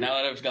 Now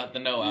that I've got the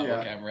no out,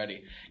 okay, I'm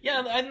ready.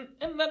 Yeah,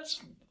 and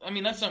that's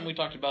something we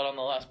talked about on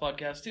the last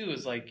podcast too,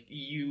 is like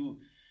you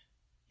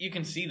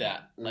can see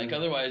that. Like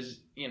otherwise,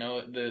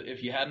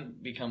 if you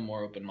hadn't become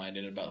more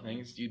open-minded about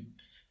things, you'd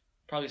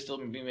probably still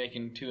be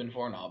making 2 and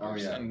 4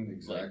 knobbers. Oh yeah, and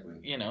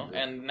exactly.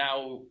 And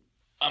now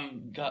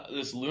I'm got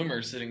this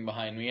loomer sitting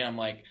behind me, and I'm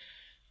like,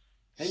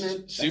 hey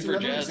man, that's super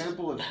another jazzed.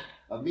 example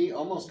of me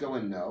almost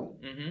going no.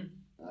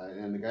 Mm-hmm.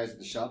 And the guys at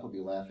the shop will be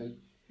laughing.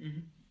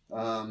 Mm-hmm.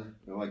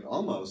 They're like,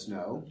 almost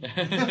no.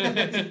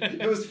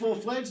 It was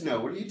full-fledged no.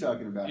 What are you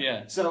talking about?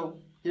 Yeah. So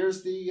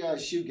here's the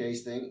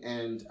shoegaze thing,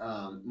 and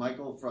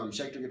Michael from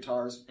Schecter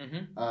Guitars.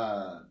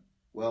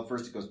 Well,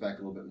 first it goes back a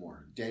little bit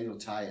more. Daniel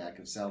Tyak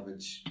of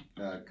Salvage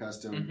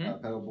Custom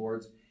pedal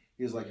boards.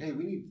 He was like, hey,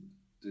 we need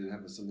to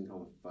have something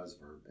called a fuzz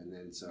verb. And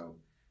then so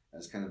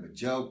as kind of a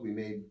joke, we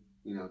made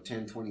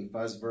 10, 20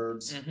 fuzz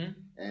verbs,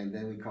 and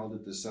then we called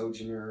it the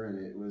Sojourner, and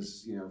it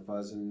was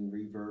fuzz and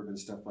reverb and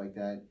stuff like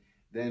that.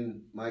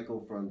 Then Michael,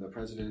 from the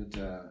president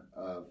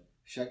of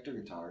Schecter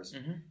Guitars,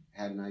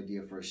 had an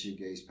idea for a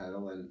shoegaze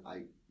pedal, and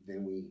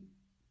then we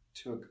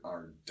took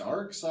our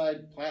dark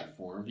side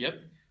platform,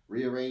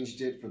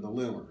 rearranged it for the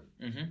loomer,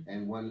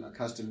 and a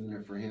custom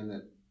unit for him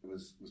that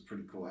was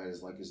pretty cool. It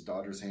had his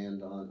daughter's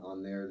hand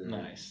on there.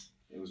 Nice.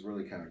 It was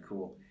really kind of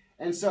cool.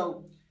 And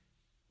so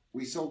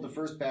we sold the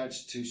first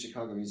batch to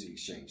Chicago Music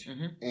Exchange,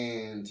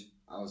 and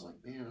I was like,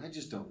 man, I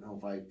just don't know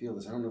if I feel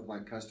this. I don't know if my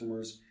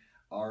customers,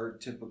 our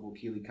typical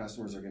Keeley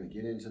customers, are going to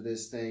get into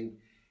this thing.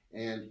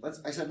 And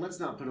I said, let's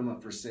not put them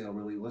up for sale,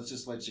 really. Let's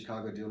just let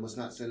Chicago do them. Let's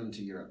not send them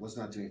to Europe. Let's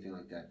not do anything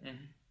like that.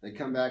 They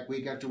come back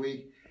week after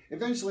week.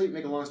 Eventually,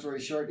 make a long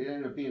story short, it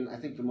ended up being, I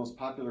think, the most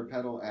popular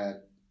pedal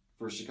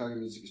for Chicago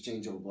Music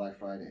Exchange over Black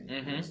Friday.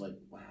 And I was like,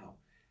 wow.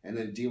 And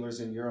then dealers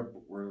in Europe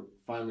were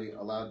finally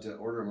allowed to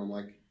order them. I'm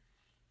like,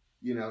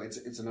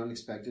 it's an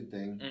unexpected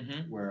thing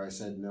where I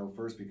said no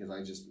first because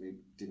I just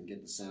didn't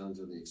get the sounds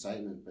or the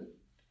excitement, but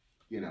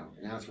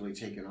now it's really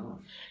taken off.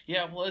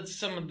 Yeah, well, it's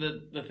some of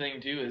the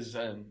thing too is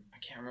I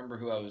can't remember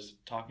who I was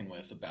talking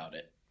with about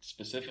it,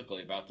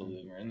 specifically about the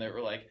loomer, and they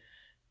were like,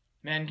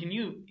 man, can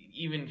you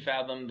even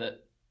fathom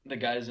that the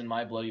guys in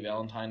My Bloody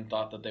Valentine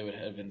thought that they would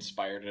have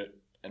inspired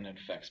an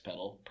effects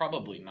pedal?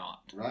 Probably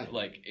not. Right.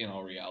 Like, in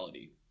all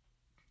reality.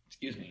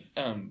 Excuse me.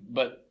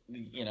 But,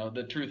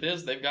 the truth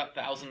is they've got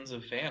thousands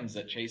of fans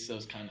that chase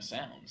those kind of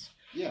sounds.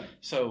 Yeah.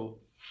 So.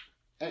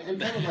 And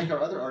kind of like our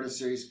other artist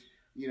series,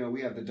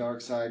 we have the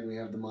Dark Side and we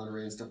have the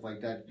Monterey and stuff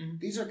like that.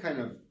 These are kind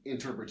of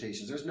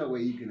interpretations. There's no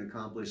way you can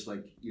accomplish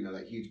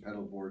that huge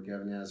pedal board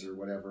Kevin has or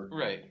whatever.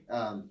 Right.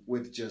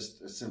 With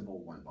just a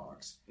simple one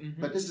box.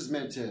 But this is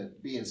meant to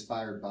be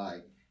inspired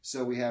by.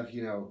 So we have,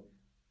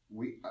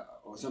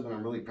 something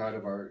I'm really proud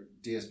of our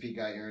DSP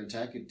guy Aaron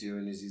Tackett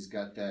doing is he's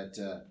got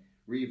that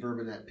reverb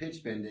and that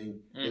pitch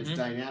bending. It's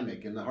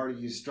dynamic, and the harder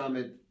you strum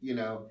it,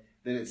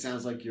 then it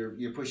sounds like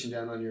you're pushing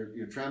down on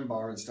your trem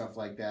bar and stuff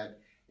like that.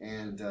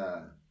 And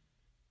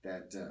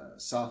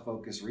soft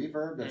focus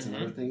reverb. That's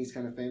another thing he's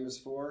kind of famous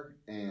for.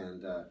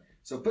 And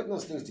so putting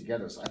those things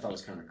together, so I thought it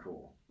was kind of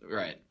cool.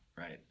 Right.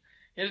 I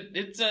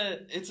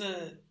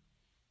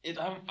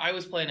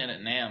was playing it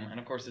at NAMM, and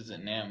of course it's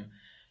at NAMM,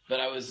 but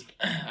it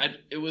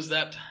was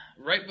that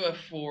right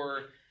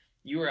before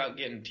you were out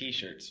getting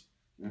T-shirts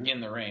in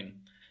the rain.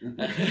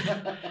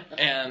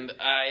 And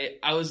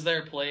I was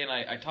there playing.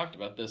 I talked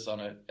about this on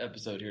an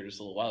episode here just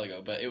a little while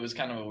ago, but it was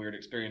kind of a weird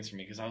experience for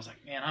me because I was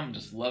like, man, I'm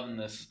just loving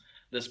this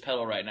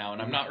pedal right now,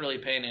 and I'm not really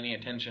paying any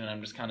attention.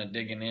 I'm just kind of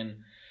digging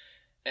in,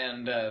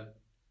 and I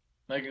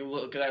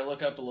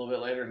look up a little bit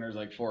later, and there's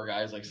like 4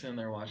 guys like sitting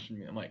there watching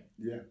me. I'm like,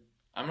 yeah.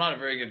 I'm not a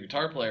very good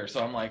guitar player,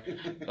 so I'm like,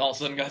 all of a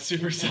sudden got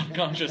super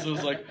self-conscious. I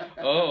was like,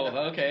 oh,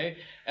 okay.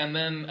 And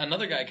then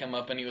another guy came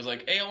up, and he was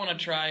like, hey, I want to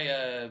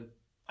try,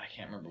 I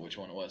can't remember which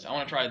one it was. I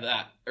want to try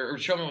that, or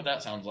show me what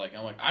that sounds like.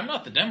 I'm like, I'm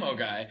not the demo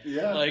guy.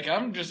 Yeah. Like,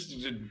 I'm just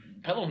a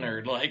pedal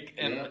nerd. Like,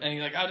 and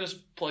he's like, I'll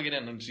just plug it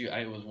in and see.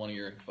 It was one of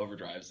your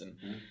overdrives,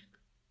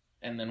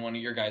 and then one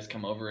of your guys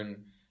come over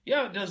and,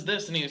 yeah, it does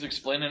this, and he was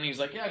explaining, and he's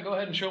like, yeah, go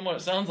ahead and show him what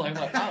it sounds like.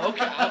 I'm like,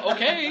 oh,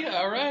 okay,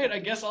 all right, I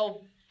guess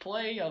I'll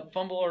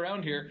fumble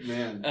around here.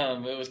 Man.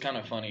 It was kind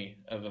of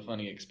a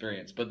funny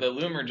experience. But the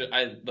loomer,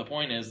 the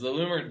point is, the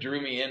loomer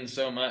drew me in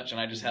so much, and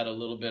I just had a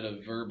little bit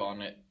of verb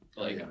on it,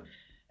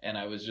 and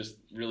I was just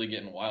really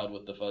getting wild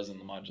with the fuzz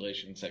and the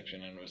modulation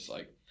section, and I was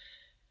like,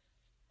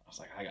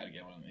 I got to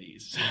get one of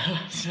these.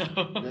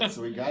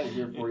 So we got it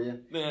here for you.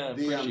 Yeah,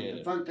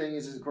 the fun thing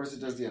is, of course, it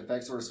does the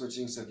effects order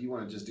switching. So if you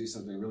want to just do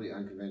something really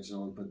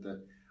unconventional and put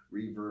the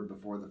reverb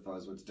before the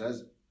fuzz, which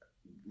does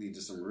lead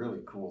to some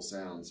really cool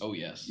sounds. Oh,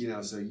 yes.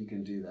 So you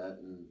can do that.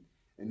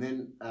 And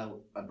then I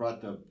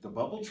brought the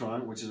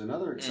Bubbletron, which is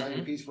another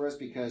exciting piece for us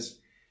because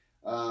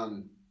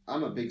I'm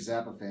a big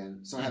Zappa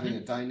fan. So having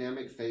a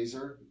dynamic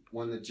phaser,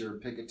 one that your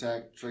pick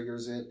attack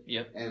triggers it,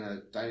 and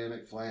a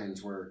dynamic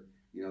flange where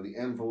the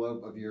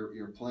envelope of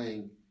your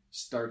playing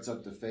starts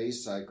up the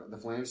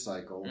flange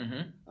cycle,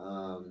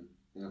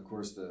 and of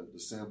course the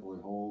sample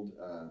and hold,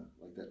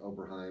 like that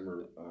Oberheim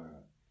or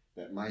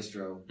that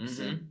Maestro,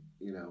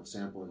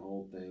 sample and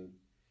hold thing,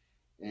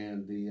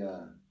 and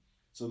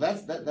so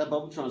that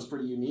Bubbletron is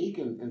pretty unique,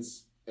 and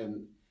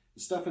the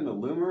stuff in the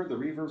loomer, the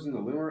reverbs in the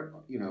loomer,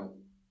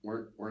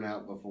 weren't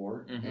out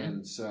before,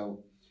 and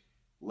so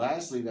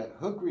lastly that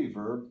hook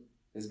reverb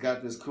has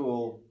got this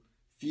cool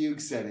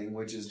fugue setting,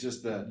 which is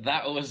just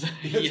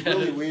it's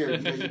really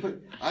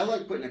weird. I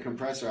like putting a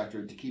compressor after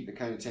it to keep it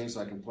kind of tame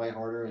so I can play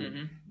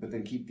harder, but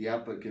then keep the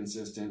output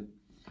consistent.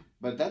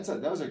 But that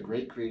was a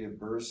great creative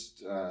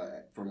burst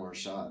from our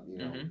shop.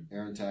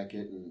 Aaron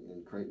Tackett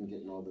and Creighton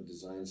getting all the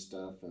design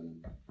stuff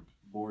and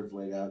boards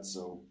laid out.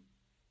 So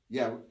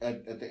yeah,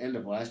 at the end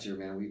of last year,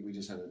 man, we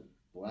just had a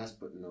blast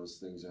putting those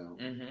things out.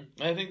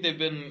 I think they've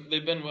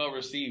been well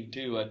received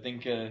too. I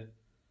think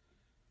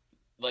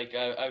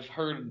I've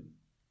heard.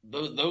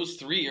 Those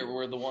 3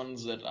 were the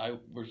ones that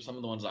were some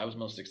of the ones I was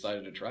most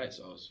excited to try.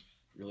 So I was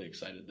really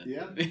excited that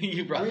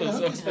you brought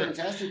those up. It's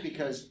fantastic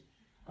because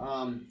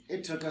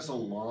it took us a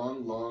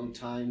long, long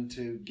time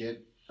to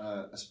get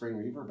a spring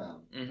reverb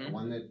out.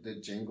 One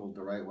that jangled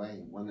the right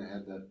way, one that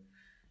had the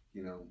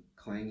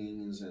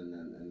clangings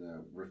and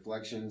the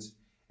reflections.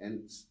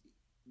 And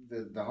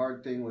the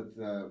hard thing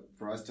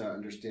for us to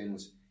understand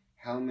was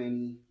how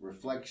many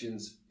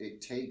reflections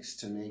it takes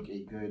to make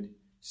a good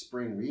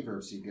spring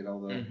reverb, so you get all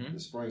the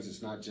springs.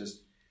 It's not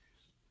just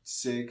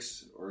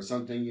 6 or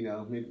something,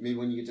 maybe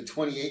when you get to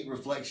 28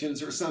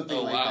 reflections or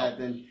something that,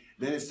 then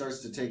it starts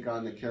to take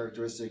on the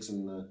characteristics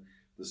and the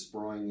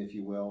sproing, if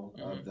you will,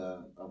 of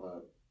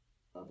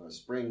a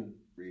spring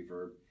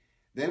reverb.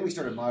 Then we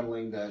started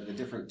modeling the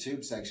different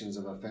tube sections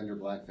of a Fender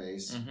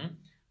Blackface,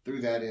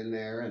 threw that in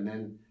there, and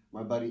then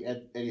my buddy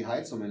Eddie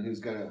Heitzelman, who's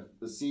got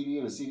a CD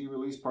and a CD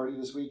release party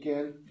this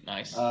weekend.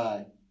 Nice.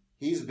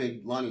 He's a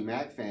big Lonnie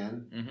Mac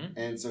fan,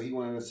 and so he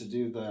wanted us to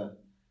do the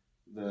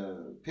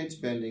pitch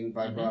bending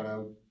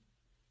vibrato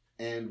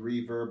and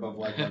reverb of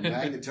like a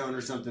magnetone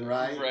or something,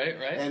 right? Right.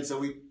 And so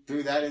we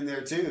threw that in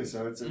there too.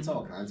 So it's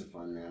all kinds of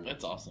fun, man.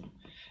 That's awesome.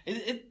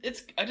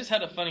 It's. I just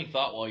had a funny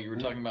thought while you were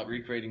talking about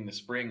recreating the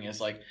spring. It's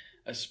like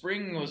a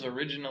spring was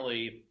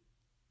originally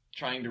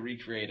trying to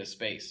recreate a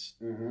space,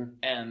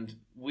 and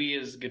we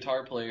as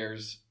guitar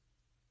players,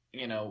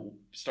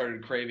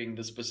 started craving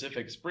the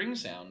specific spring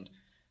sound.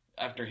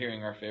 After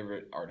hearing our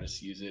favorite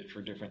artists use it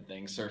for different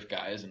things, Surf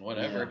Guys and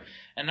whatever. Yeah.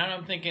 And now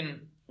I'm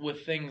thinking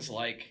with things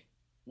like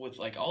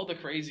all the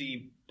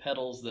crazy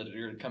pedals that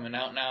are coming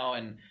out now,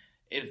 and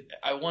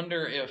I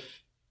wonder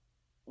if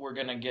we're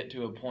going to get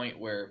to a point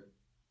where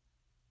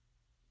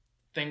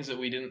things that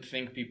we didn't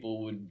think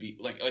people would be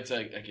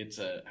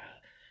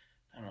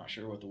I'm not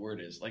sure what the word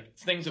is. Like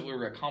things that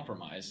were a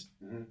compromise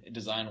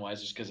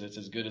design-wise, just because it's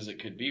as good as it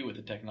could be with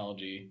the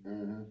technology,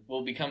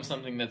 will become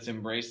something that's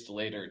embraced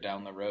later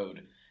down the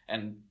road.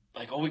 And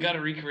we got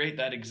to recreate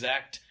that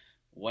exact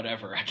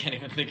whatever. I can't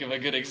even think of a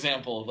good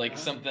example.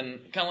 Something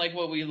kind of like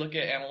what we look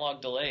at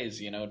analog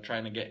delays,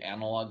 trying to get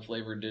analog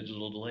flavored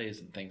digital delays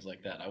and things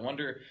like that. I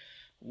wonder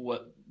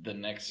what the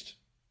next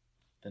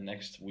the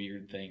next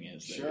weird thing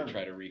is that Sure. we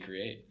try to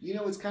recreate. You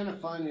know, what's kind of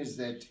fun is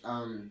that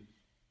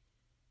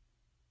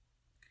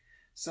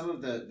some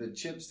of the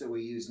chips that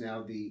we use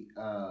now,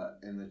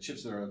 and the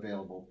chips that are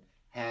available,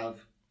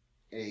 have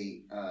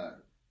a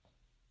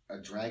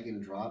drag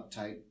and drop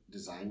type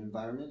design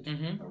environment,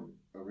 a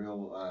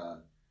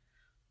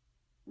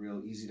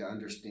real easy to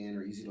understand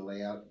or easy to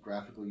lay out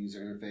graphical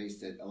user interface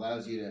that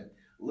allows you to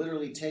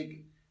literally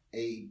take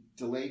a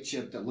delay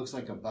chip that looks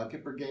like a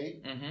bucket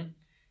brigade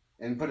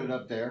and put it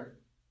up there,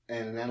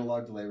 and an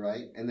analog delay,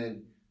 right? And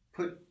then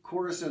put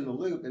chorus in the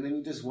loop, and then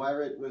you just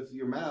wire it with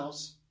your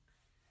mouse,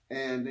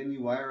 and then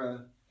you wire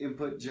a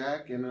input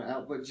jack and an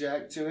output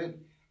jack to it,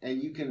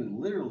 and you can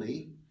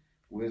literally,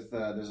 with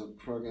there's a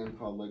program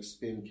called like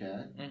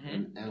SpinCat,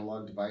 and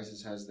Analog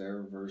Devices has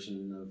their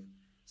version of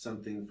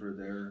something for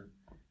their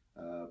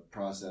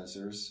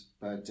processors,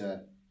 but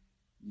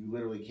you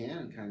literally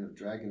can kind of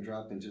drag and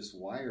drop and just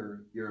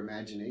wire your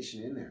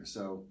imagination in there.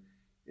 So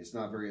it's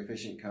not very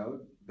efficient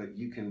code, but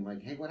you can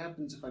like, hey, what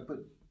happens if I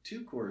put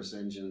 2 chorus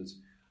engines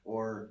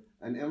or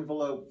an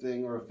envelope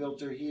thing or a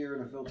filter here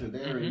and a filter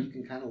there, and you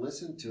can kind of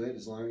listen to it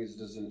as long as it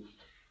doesn't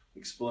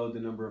explode the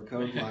number of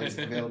code lines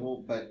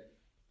available. But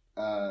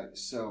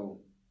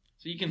so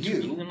you can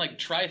like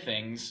try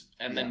things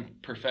and then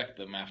perfect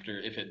them after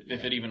if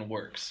it even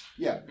works.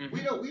 Yeah,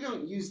 we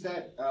don't use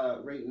that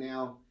right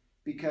now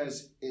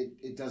because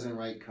it doesn't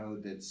write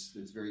code that's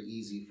very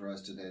easy for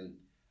us to then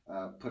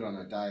put on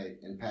a die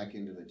and pack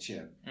into the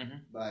chip.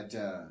 But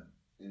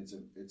it's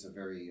a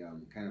very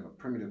kind of a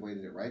primitive way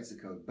that it writes the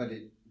code.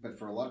 But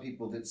for a lot of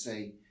people that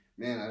say,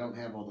 man, I don't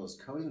have all those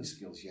coding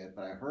skills yet,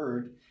 but I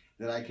heard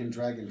that I can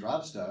drag and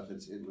drop stuff.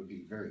 It would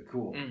be very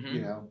cool,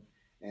 you know.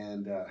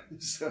 And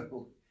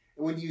so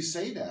when you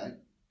say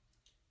that,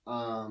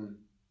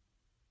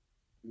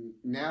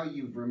 now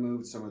you've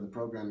removed some of the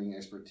programming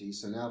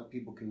expertise. So now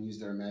people can use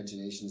their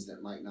imaginations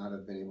that might not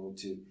have been able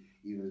to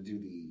either do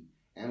the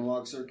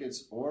analog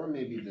circuits or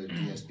maybe the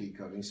DSP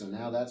coding. So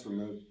now that's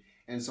removed.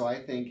 And so I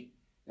think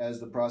as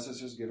the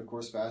processors get, of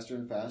course, faster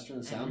and faster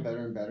and sound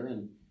better and better,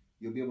 and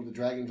you'll be able to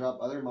drag and drop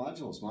other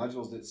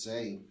modules that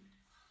say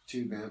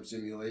tube amp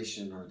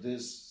simulation or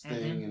this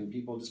thing, and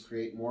people just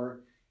create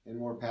more and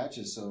more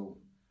patches. So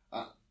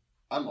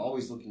I'm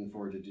always looking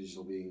forward to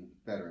digital being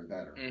better and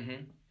better,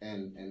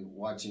 and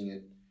watching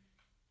it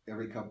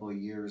every couple of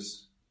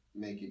years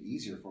make it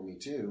easier for me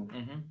too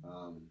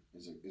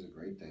is a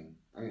great thing.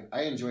 I mean,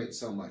 I enjoy it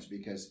so much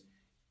because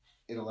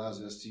it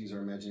allows us to use our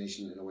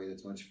imagination in a way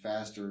that's much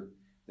faster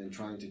than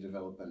trying to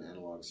develop an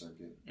analog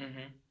circuit.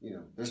 You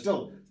know, there's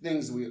still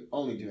things that we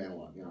only do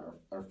analog. You know,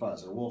 our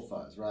fuzz, our wolf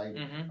fuzz, right?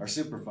 Our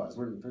super fuzz.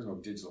 There's no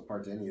digital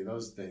part to any of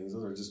those things.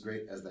 Those are just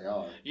great as they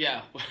are.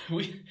 Yeah,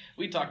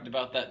 we talked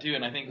about that too,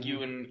 and I think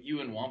you and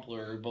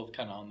Wampler are both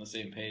kind of on the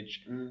same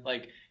page.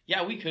 Like,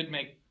 yeah, we could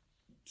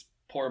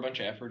pour a bunch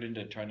of effort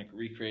into trying to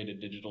recreate a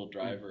digital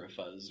drive or a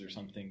fuzz or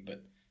something,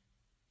 but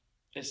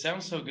it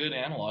sounds so good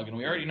analog, and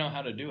we already know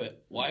how to do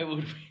it. Why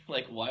would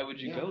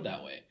you go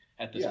that way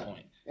at this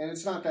point? And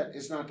it's not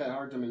that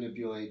hard to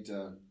manipulate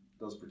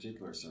those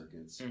particular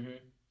circuits.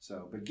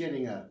 So, but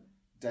getting a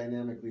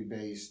dynamically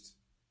based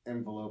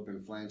envelope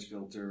and flange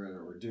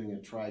filter or doing a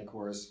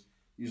tri-chorus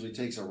usually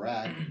takes a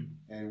rack,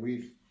 and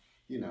we've,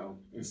 you know,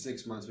 in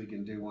 6 months we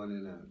can do one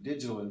in a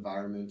digital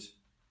environment.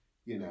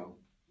 You know,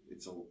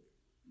 that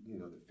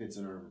fits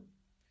in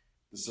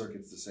the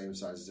circuit's the same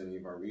size as any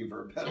of our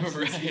reverb pedals.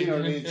 Right. You know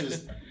what I mean? It's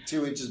just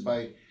 2 inches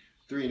by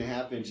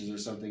 3.5 inches or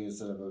something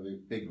instead of a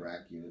big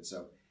rack unit.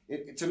 So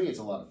to me, it's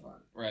a lot of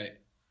fun. Right.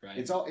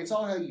 It's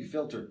all how you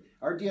filter.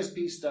 Our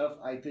DSP stuff,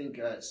 I think,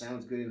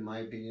 sounds good in my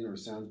opinion, or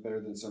sounds better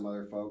than some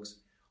other folks,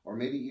 or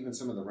maybe even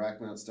some of the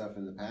rack mount stuff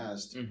in the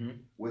past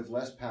with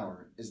less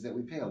power, is that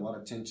we pay a lot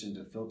of attention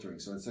to filtering.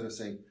 So instead of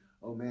saying,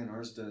 oh man,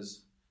 ours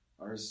does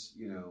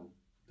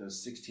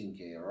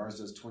 16K or ours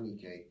does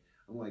 20K,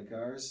 I'm like,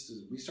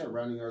 we start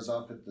rounding ours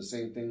off at the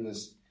same thing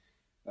this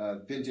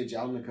vintage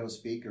Alnico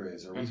speaker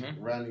is, or we're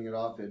rounding it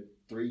off at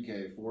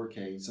 3K,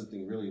 4K,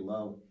 something really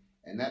low.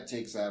 And that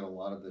takes out a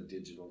lot of the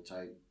digital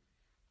type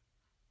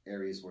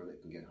areas where they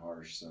can get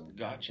harsh. So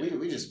gotcha.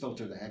 We just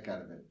filter the heck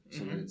out of it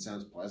so that it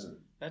sounds pleasant.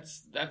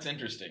 That's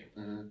interesting.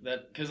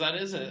 Because that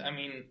is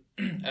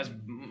as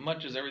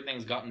much as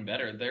everything's gotten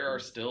better, there are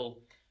still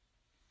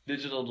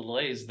digital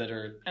delays that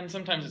are, and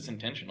sometimes it's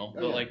intentional,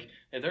 but like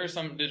if there are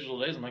some digital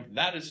delays, I'm like,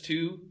 that is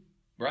too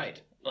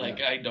bright.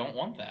 Like I don't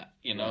want that,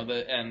 you know.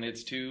 And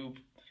it's too,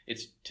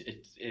 it's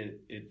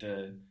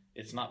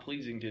not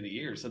pleasing to the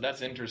ear. So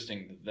that's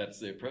interesting. That's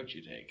the approach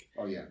you take.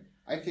 Oh yeah,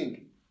 I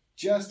think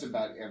just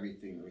about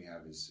everything that we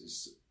have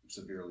is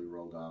severely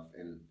rolled off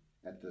and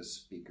at the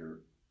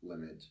speaker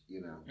limit.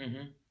 You know,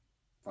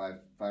 5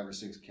 or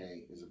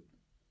 6K is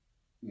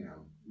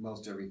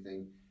most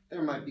everything.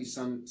 There might be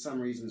some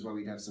reasons why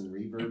we'd have some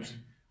reverbs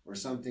or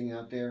something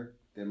out there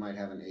that might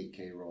have an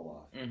 8K roll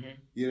off.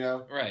 You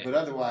know, right? But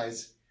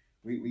otherwise,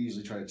 we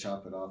usually try to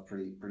chop it off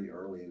pretty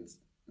early and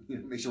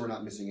make sure we're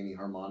not missing any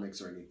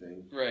harmonics or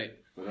anything. Right.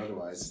 But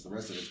otherwise, the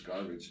rest of it's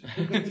garbage.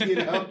 You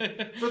know,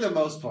 for the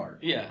most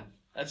part. Yeah.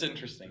 That's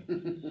interesting.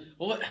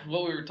 Well,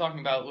 what we were talking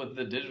about with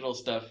the digital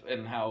stuff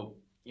and how,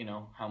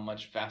 how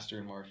much faster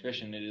and more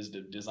efficient it is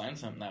to design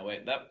something that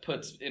way, that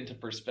puts into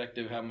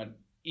perspective how much,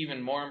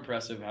 even more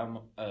impressive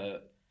how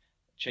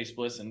Chase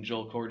Bliss and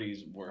Joel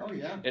Cordy's work. Oh,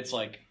 yeah. It's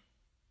like,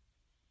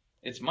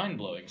 it's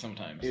mind-blowing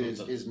sometimes. It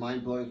is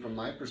mind-blowing from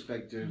my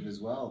perspective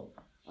as well.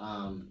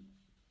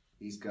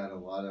 He's got a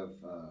lot of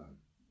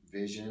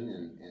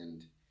vision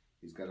and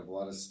he's got a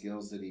lot of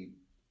skills that he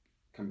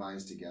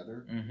combines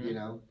together,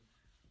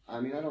 I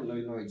mean, I don't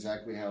really know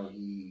exactly how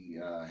he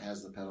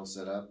has the pedal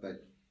set up,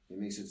 but it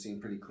makes it seem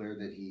pretty clear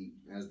that he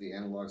has the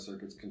analog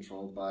circuits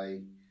controlled by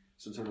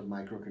some sort of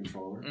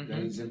microcontroller.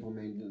 Then he's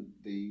implementing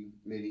the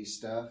MIDI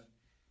stuff,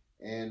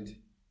 and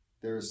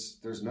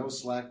there's no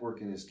slack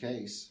work in his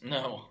case.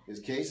 No. His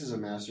case is a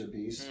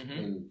masterpiece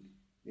in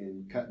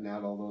cutting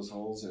out all those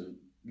holes, and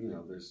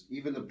there's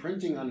even the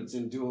printing on it's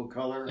in dual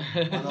color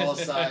on all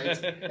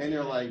sides, and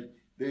they're like,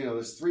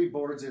 there's 3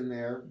 boards in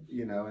there,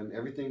 and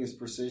everything is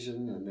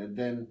precision, and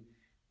then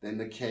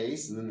the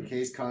case, and then the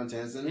case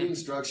contents, and the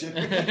instruction.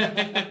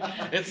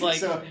 It's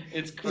like,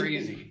 it's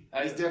crazy.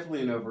 He's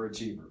definitely an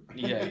overachiever.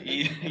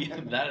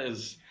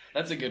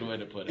 That's a good way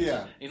to put it.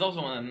 Yeah. He's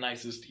also one of the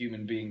nicest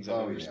human beings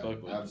I've ever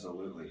spoke with.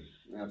 Absolutely.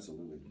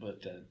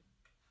 But,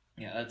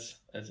 that's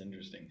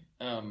interesting.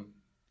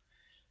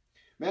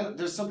 Man,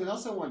 there's something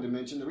else I wanted to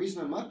mention. The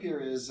reason I'm up here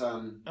is...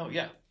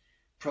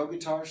 Pro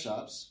Guitar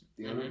Shops,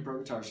 the owner of Pro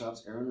Guitar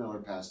Shops, Aaron Miller,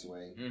 passed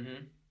away.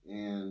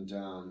 And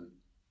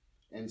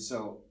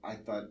so I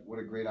thought, what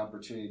a great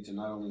opportunity to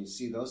not only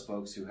see those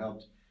folks who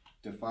helped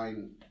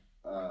define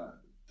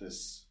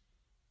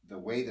the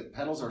way that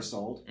pedals are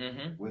sold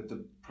with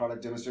the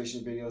product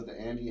demonstration videos that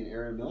Andy and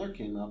Aaron Miller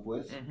came up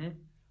with.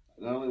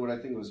 Not only would I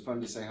think it was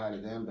fun to say hi to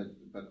them,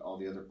 but all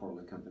the other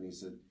Portland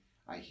companies that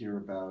I hear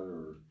about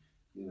or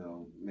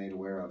made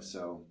aware of.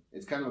 So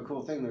it's kind of a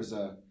cool thing. There's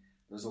a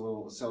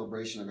little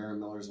celebration of Aaron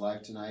Miller's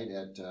life tonight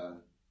at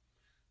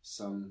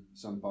some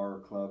bar or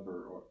club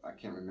or I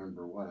can't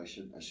remember what. I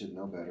should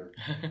know better.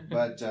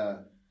 But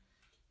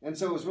and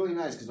so it was really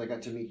nice because I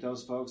got to meet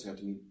those folks. I got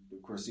to meet,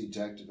 of course, see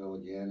Jack DeVille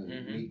again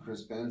and meet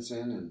Chris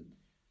Benson, and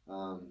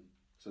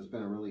so it's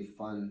been a really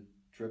fun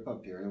trip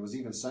up here. And it was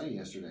even sunny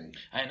yesterday.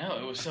 I know,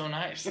 it was so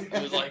nice. It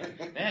was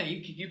like, man,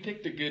 you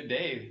picked a good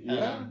day.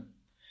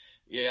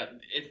 Yeah.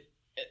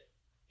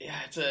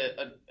 It's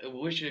I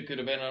wish it could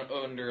have been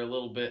under a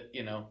little bit,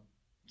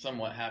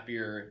 somewhat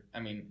happier. I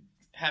mean,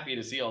 happy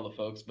to see all the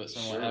folks, but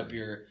somewhat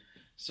happier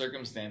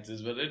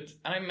circumstances. But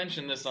I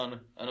mentioned this on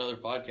another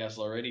podcast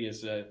already,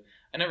 is that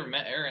I never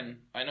met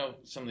Aaron. I know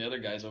some of the other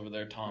guys over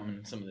there, Tom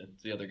and some of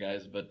the other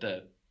guys, but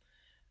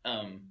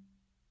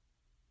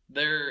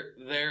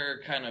their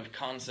kind of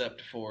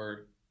concept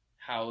for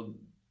how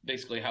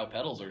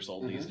pedals are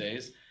sold these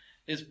days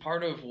is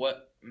part of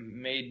what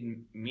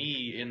made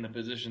me in the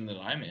position that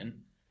I'm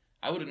in.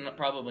 I would have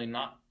probably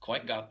not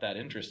quite got that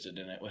interested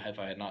in it if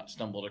I had not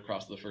stumbled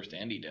across the first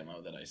Andy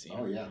demo that I seen.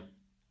 Oh, yeah.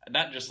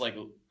 That just I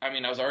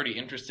was already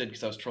interested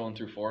because I was trolling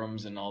through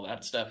forums and all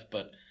that stuff,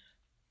 but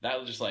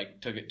that just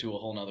took it to a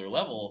whole nother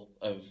level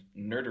of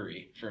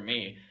nerdery for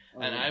me.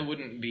 Oh, and I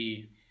wouldn't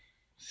be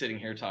sitting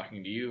here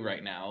talking to you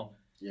right now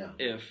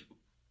if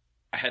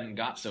I hadn't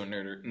got so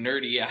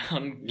nerdy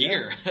on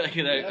gear.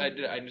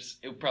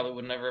 It probably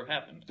would never have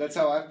happened. That's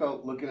how I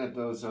felt looking at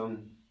those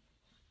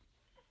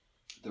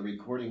the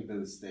recording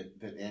booths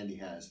that Andy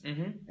has,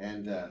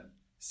 and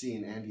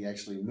seeing Andy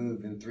actually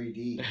move in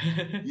 3D,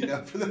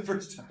 for the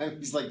first time.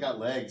 He's got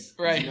legs.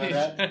 Right. Did you know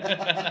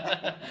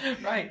that?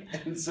 Right.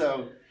 And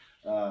so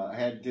I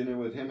had dinner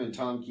with him and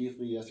Tom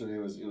Keeley yesterday.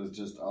 It was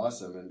just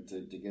awesome, and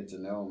to get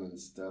to know him and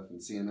stuff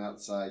and see him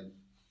outside,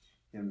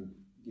 him,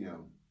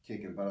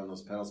 kicking butt on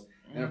those pedals.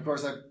 And of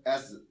course, I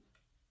asked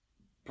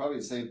probably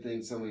the same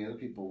thing so many other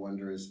people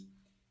wonder is,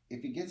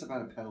 if he gets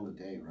about a pedal a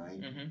day,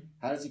 right?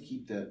 How does he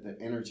keep the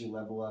energy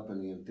level up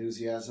and the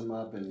enthusiasm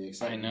up and the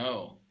excitement? I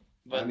know.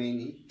 But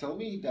he told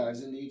me he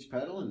dives into each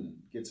pedal and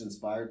gets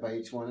inspired by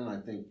each one, and I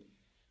think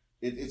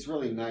it's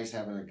really nice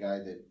having a guy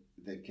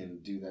that can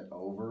do that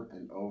over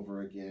and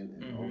over again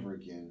and over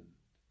again.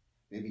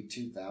 Maybe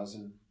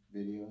 2,000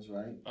 videos,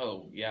 right?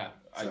 Oh, yeah.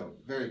 So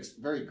very,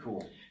 very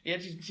cool. Yeah,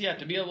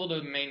 to be able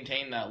to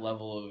maintain that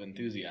level of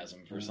enthusiasm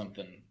for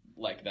something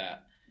like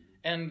that.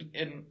 And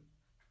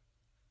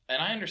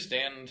I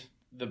understand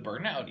the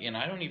burnout, and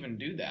I don't even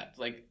do that.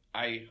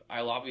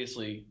 I'll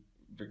obviously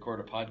record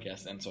a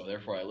podcast, and so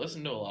therefore I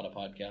listen to a lot of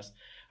podcasts.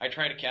 I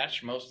try to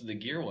catch most of the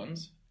gear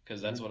ones, because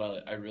that's what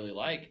I really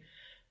like.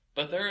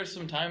 But there are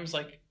some times,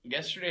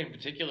 yesterday in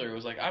particular, it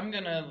was I'm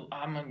gonna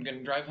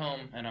drive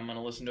home, and I'm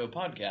gonna listen to a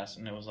podcast,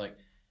 and it was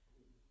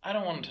I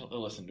don't want to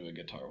listen to a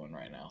guitar one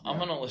right now. I'm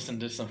gonna listen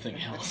to something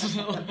else.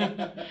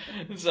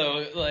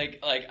 So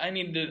I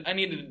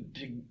needed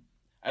to,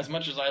 as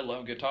much as I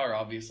love guitar,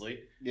 obviously.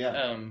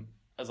 Yeah.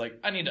 I was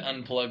I need to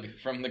unplug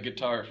from the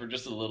guitar for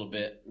just a little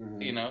bit,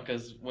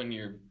 because when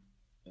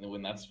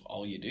that's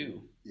all you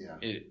do,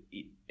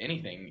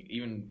 anything,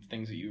 even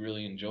things that you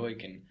really enjoy,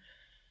 can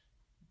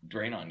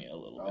drain on you a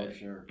little bit. Oh,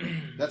 sure.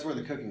 That's where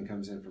the cooking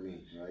comes in for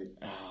me, right?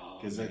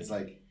 Because it's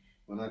like,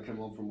 when I come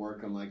home from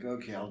work, I'm like,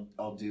 okay,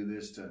 I'll do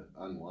this to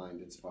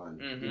unwind. It's fun.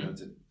 Mm-hmm. You know,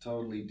 it's a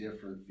totally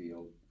different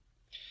field.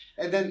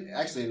 And then,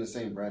 actually, in the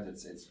same breath,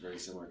 it's very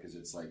similar because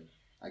it's like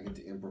I get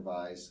to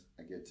improvise.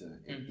 I get to,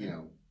 Mm-hmm. you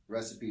know,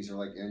 recipes are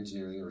like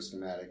engineering or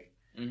schematic.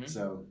 Mm-hmm.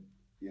 So,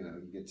 you know,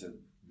 you get to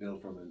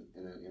build from and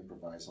then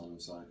improvise on them.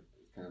 So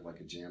it's kind of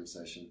like a jam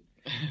session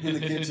in the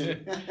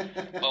kitchen.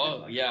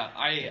 Oh yeah,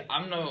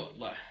 I'm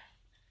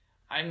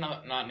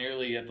not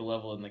nearly at the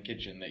level in the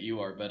kitchen that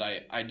you are, but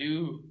I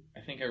do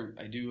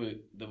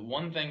the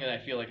one thing that I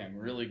feel like I'm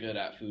really good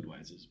at food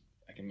wise is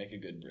I can make a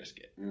good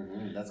brisket.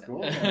 Mm-hmm, that's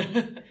cool.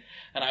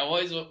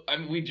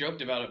 And we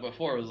joked about it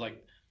before. It was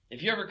like,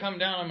 if you ever come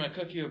down, I'm gonna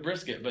cook you a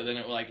brisket. But then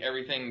it like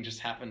everything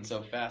just happened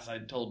so fast. I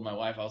told my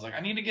wife, I was like,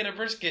 I need to get a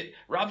brisket.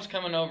 Rob's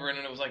coming over, and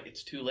then it was like,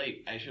 it's too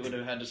late. I should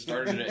have had to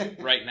started it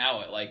right now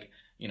at like,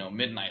 you know,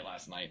 midnight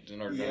last night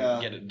in order to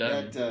get it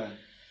done.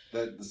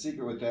 The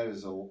secret with that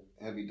is a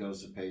heavy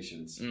dose of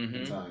patience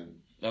and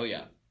time. Oh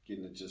yeah,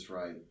 getting it just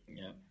right.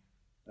 Yeah,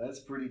 that's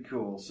pretty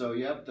cool. So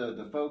yep,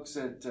 the folks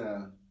at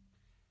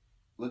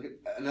look at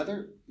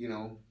another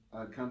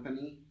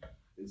company.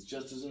 It's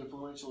just as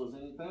influential as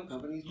any pedal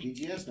company.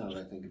 PGS. Now that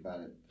I think about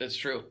it, that's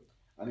true.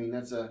 I mean,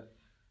 that's a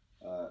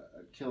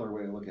killer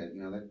way to look at it.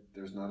 You know, that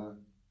there's not a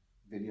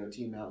video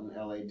team out in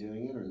LA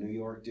doing it or New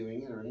York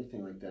doing it or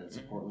anything like that. It's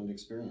a Portland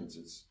experience.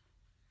 It's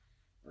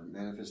a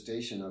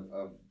manifestation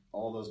of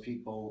all those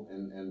people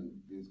and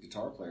these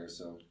guitar players.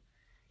 So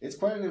it's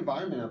quite an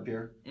environment up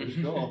here.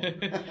 Pretty cool.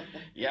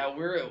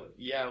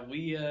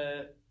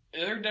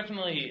 There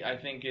definitely, I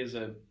think, there's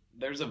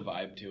a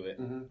vibe to it.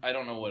 Mm-hmm. I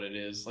don't know what it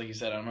is. Like you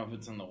said, I don't know if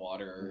it's in the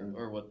water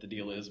or what the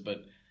deal is,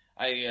 but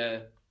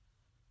I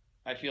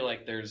feel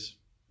like there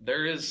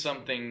is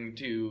something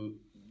to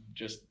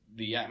just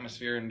the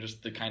atmosphere and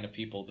just the kind of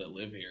people that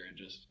live here. And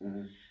just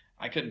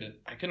I could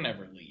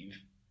never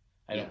leave.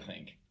 I don't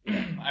think.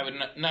 I would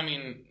not. I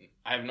mean,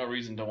 I have no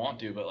reason to want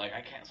to, but like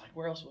I can't. It's like,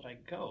 where else would I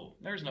go?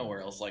 There's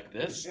nowhere else like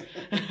this.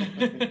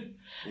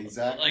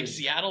 Exactly. Like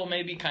Seattle,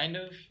 maybe kind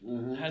of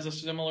has a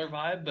similar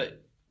vibe,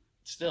 but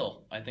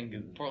still, I think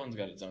Portland's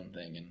got its own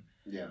thing, and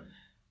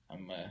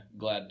I'm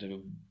glad to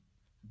have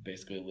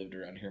basically lived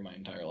around here my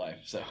entire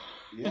life. So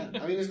yeah,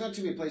 I mean, there's not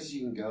too many places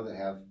you can go that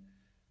have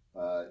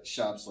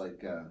shops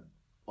like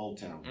Old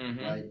Town,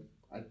 right?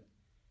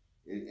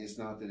 It's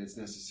not that it's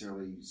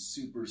necessarily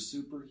super,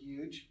 super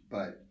huge,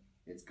 but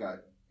it's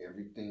got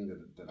everything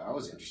that I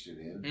was interested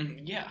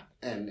in.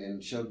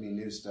 And showed me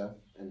new stuff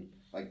and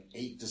like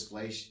 8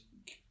 display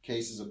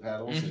cases of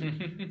pedals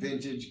and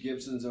vintage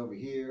Gibsons over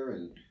here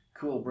and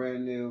cool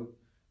brand new,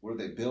 what are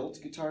they, built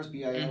guitars,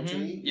 BILT?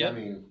 Yep. I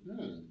mean,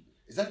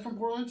 is that from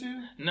Portland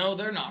too? No,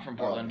 they're not from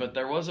Portland, but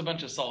there was a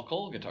bunch of Saul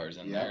Cole guitars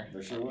in there.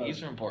 There sure was. He's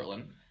from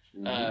Portland.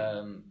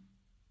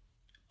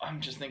 I'm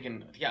just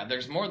thinking,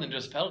 there's more than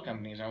just pedal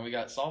companies. We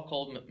got Saul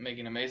Cole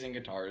making amazing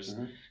guitars.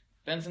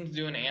 Benson's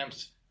doing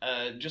amps.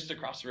 Just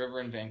across the river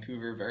in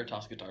Vancouver,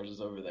 Veritas Guitars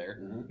is over there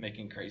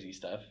making crazy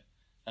stuff.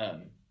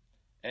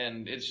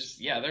 And it's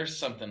just, there's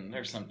something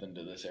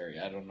to this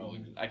area. I don't know.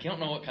 I don't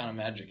know what kind of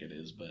magic it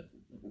is, but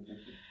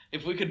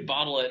if we could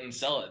bottle it and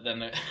sell it,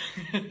 then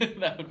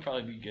that would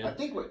probably be good. I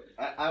think what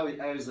I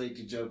always like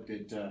to joke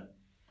that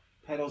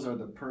pedals are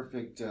the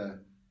perfect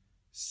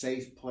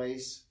safe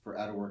place for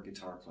out-of-work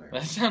guitar players.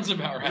 That sounds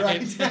about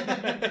right.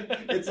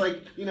 It's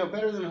like,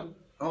 better than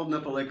holding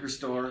up a liquor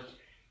store,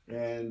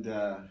 and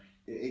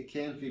it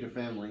can feed a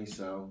family,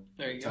 so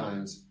there you at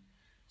times.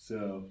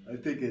 So I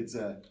think it's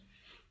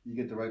you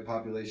get the right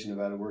population of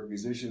out-of-work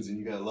musicians, and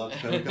you got a lot of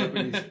pedal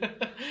companies.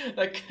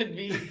 That could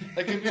be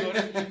what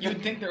you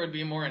would think there would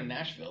be more in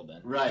Nashville then.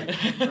 Right.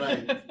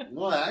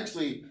 Well,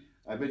 actually,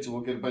 I bet you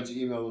we'll get a bunch of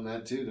email on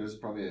that too. There's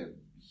probably a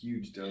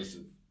huge dose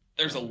of.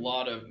 There's a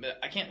lot of.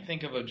 I can't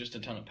think of just a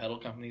ton of pedal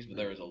companies, but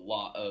there is a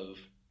lot of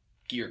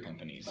gear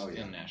companies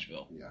in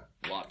Nashville. Yeah,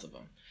 lots of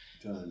them.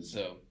 Tons.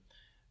 So,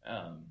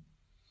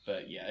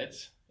 but yeah,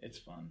 it's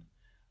fun.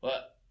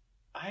 But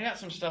I got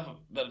some stuff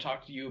that I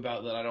talked to you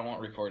about that I don't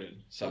want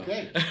recorded. So.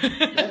 Okay.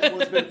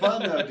 Well, it's been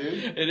fun though,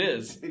 dude. It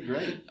is. It's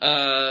great.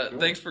 Cool.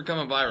 Thanks for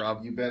coming by,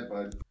 Rob. You bet,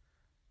 bud.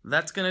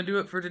 That's going to do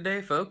it for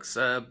today, folks.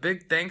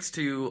 Big thanks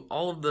to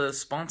all of the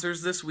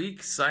sponsors this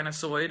week,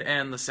 Sinusoid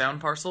and the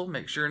Sound Parcel.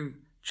 Make sure and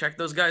check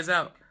those guys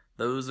out.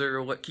 Those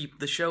are what keep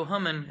the show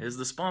humming, is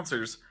the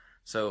sponsors.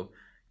 So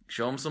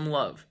show them some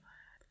love.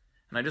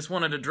 And I just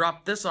wanted to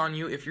drop this on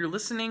you. If you're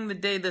listening the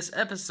day this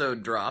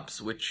episode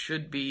drops, which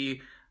should be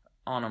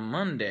on a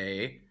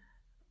Monday,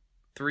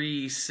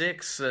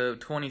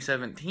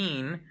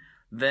 3/6/2017,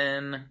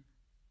 then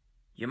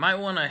you might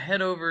want to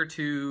head over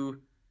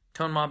to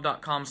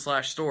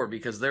tonemob.com/store,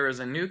 because there is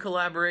a new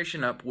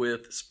collaboration up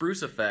with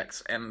Spruce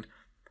Effects, and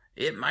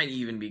it might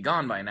even be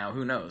gone by now,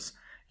 who knows.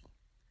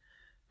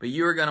 But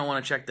you are going to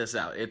want to check this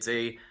out. It's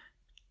a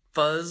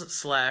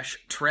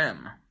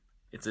fuzz/trem.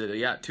 It's a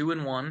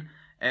 2-in-1,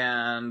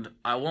 and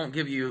I won't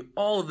give you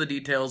all of the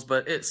details,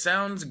 but it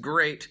sounds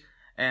great,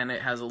 and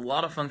it has a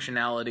lot of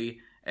functionality,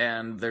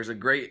 And there's a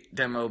great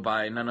demo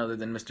by none other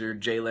than Mr.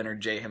 J. Leonard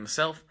J.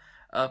 himself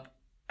up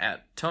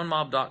at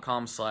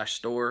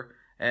tonemob.com/store.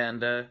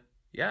 And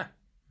yeah,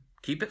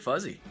 keep it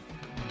fuzzy.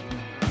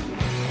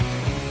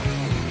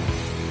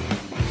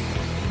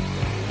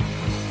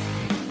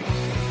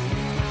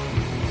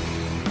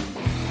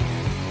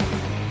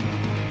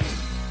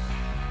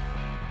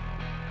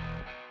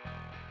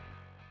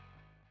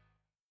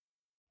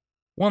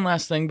 One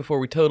last thing before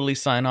we totally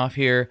sign off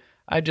here,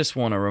 I just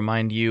want to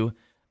remind you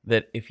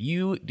that if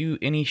you do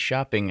any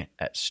shopping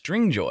at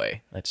Stringjoy,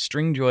 that's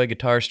Stringjoy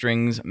guitar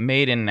strings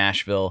made in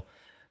Nashville,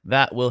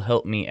 that will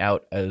help me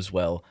out as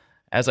well.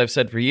 As I've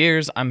said for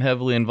years, I'm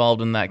heavily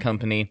involved in that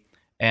company,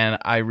 and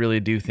I really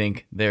do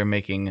think they're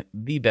making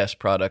the best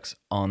products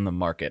on the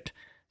market.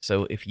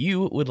 So if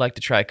you would like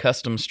to try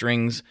custom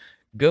strings,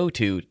 go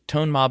to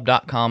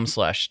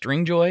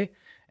tonemob.com/stringjoy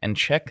and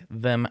check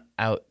them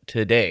out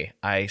today.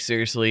 I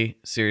seriously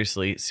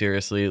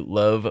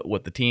love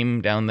what the team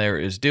down there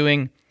is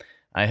doing.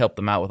 I help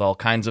them out with all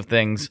kinds of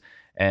things,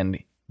 and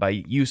by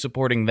you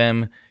supporting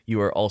them,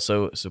 you are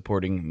also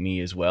supporting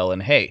me as well.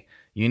 And hey,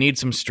 you need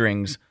some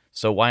strings,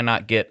 so why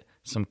not get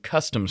some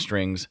custom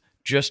strings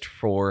just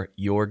for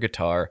your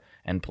guitar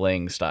and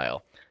playing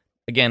style?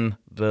 Again,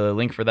 the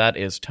link for that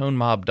is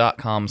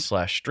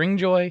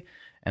tonemob.com/stringjoy,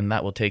 and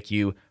that will take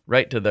you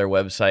right to their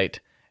website,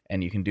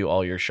 and you can do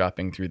all your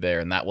shopping through there,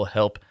 and that will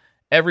help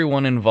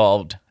everyone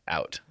involved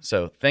out.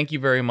 So thank you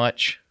very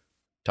much.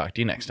 Talk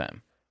to you next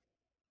time.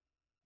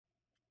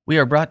 We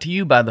are brought to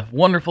you by the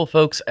wonderful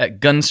folks at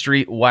Gun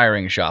Street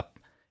Wiring Shop.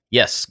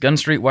 Yes, Gun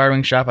Street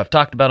Wiring Shop. I've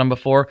talked about them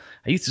before.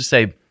 I used to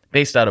say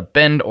based out of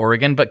Bend,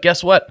 Oregon, but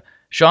guess what?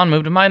 Sean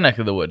moved to my neck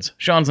of the woods.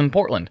 Sean's in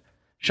Portland.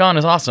 Sean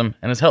is awesome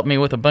and has helped me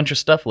with a bunch of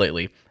stuff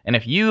lately. And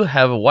if you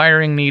have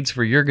wiring needs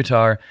for your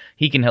guitar,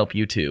 he can help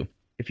you too.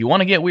 If you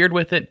want to get weird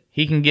with it,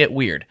 he can get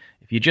weird.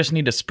 If you just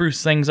need to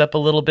spruce things up a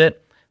little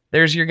bit,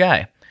 there's your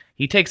guy.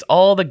 He takes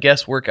all the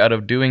guesswork out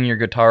of doing your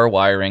guitar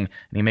wiring,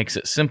 and he makes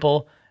it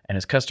simple, and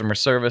his customer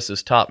service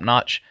is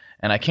top-notch,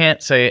 and I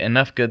can't say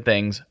enough good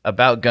things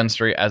about Gun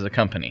Street as a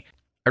company.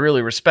 I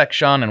really respect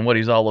Sean and what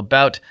he's all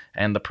about,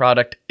 and the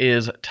product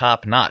is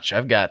top-notch.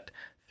 I've got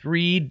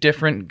 3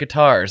 different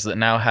guitars that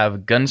now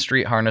have Gun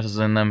Street harnesses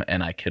in them,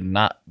 and I could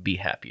not be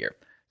happier.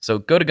 So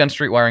go to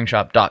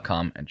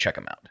gunstreetwiringshop.com and check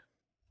them out.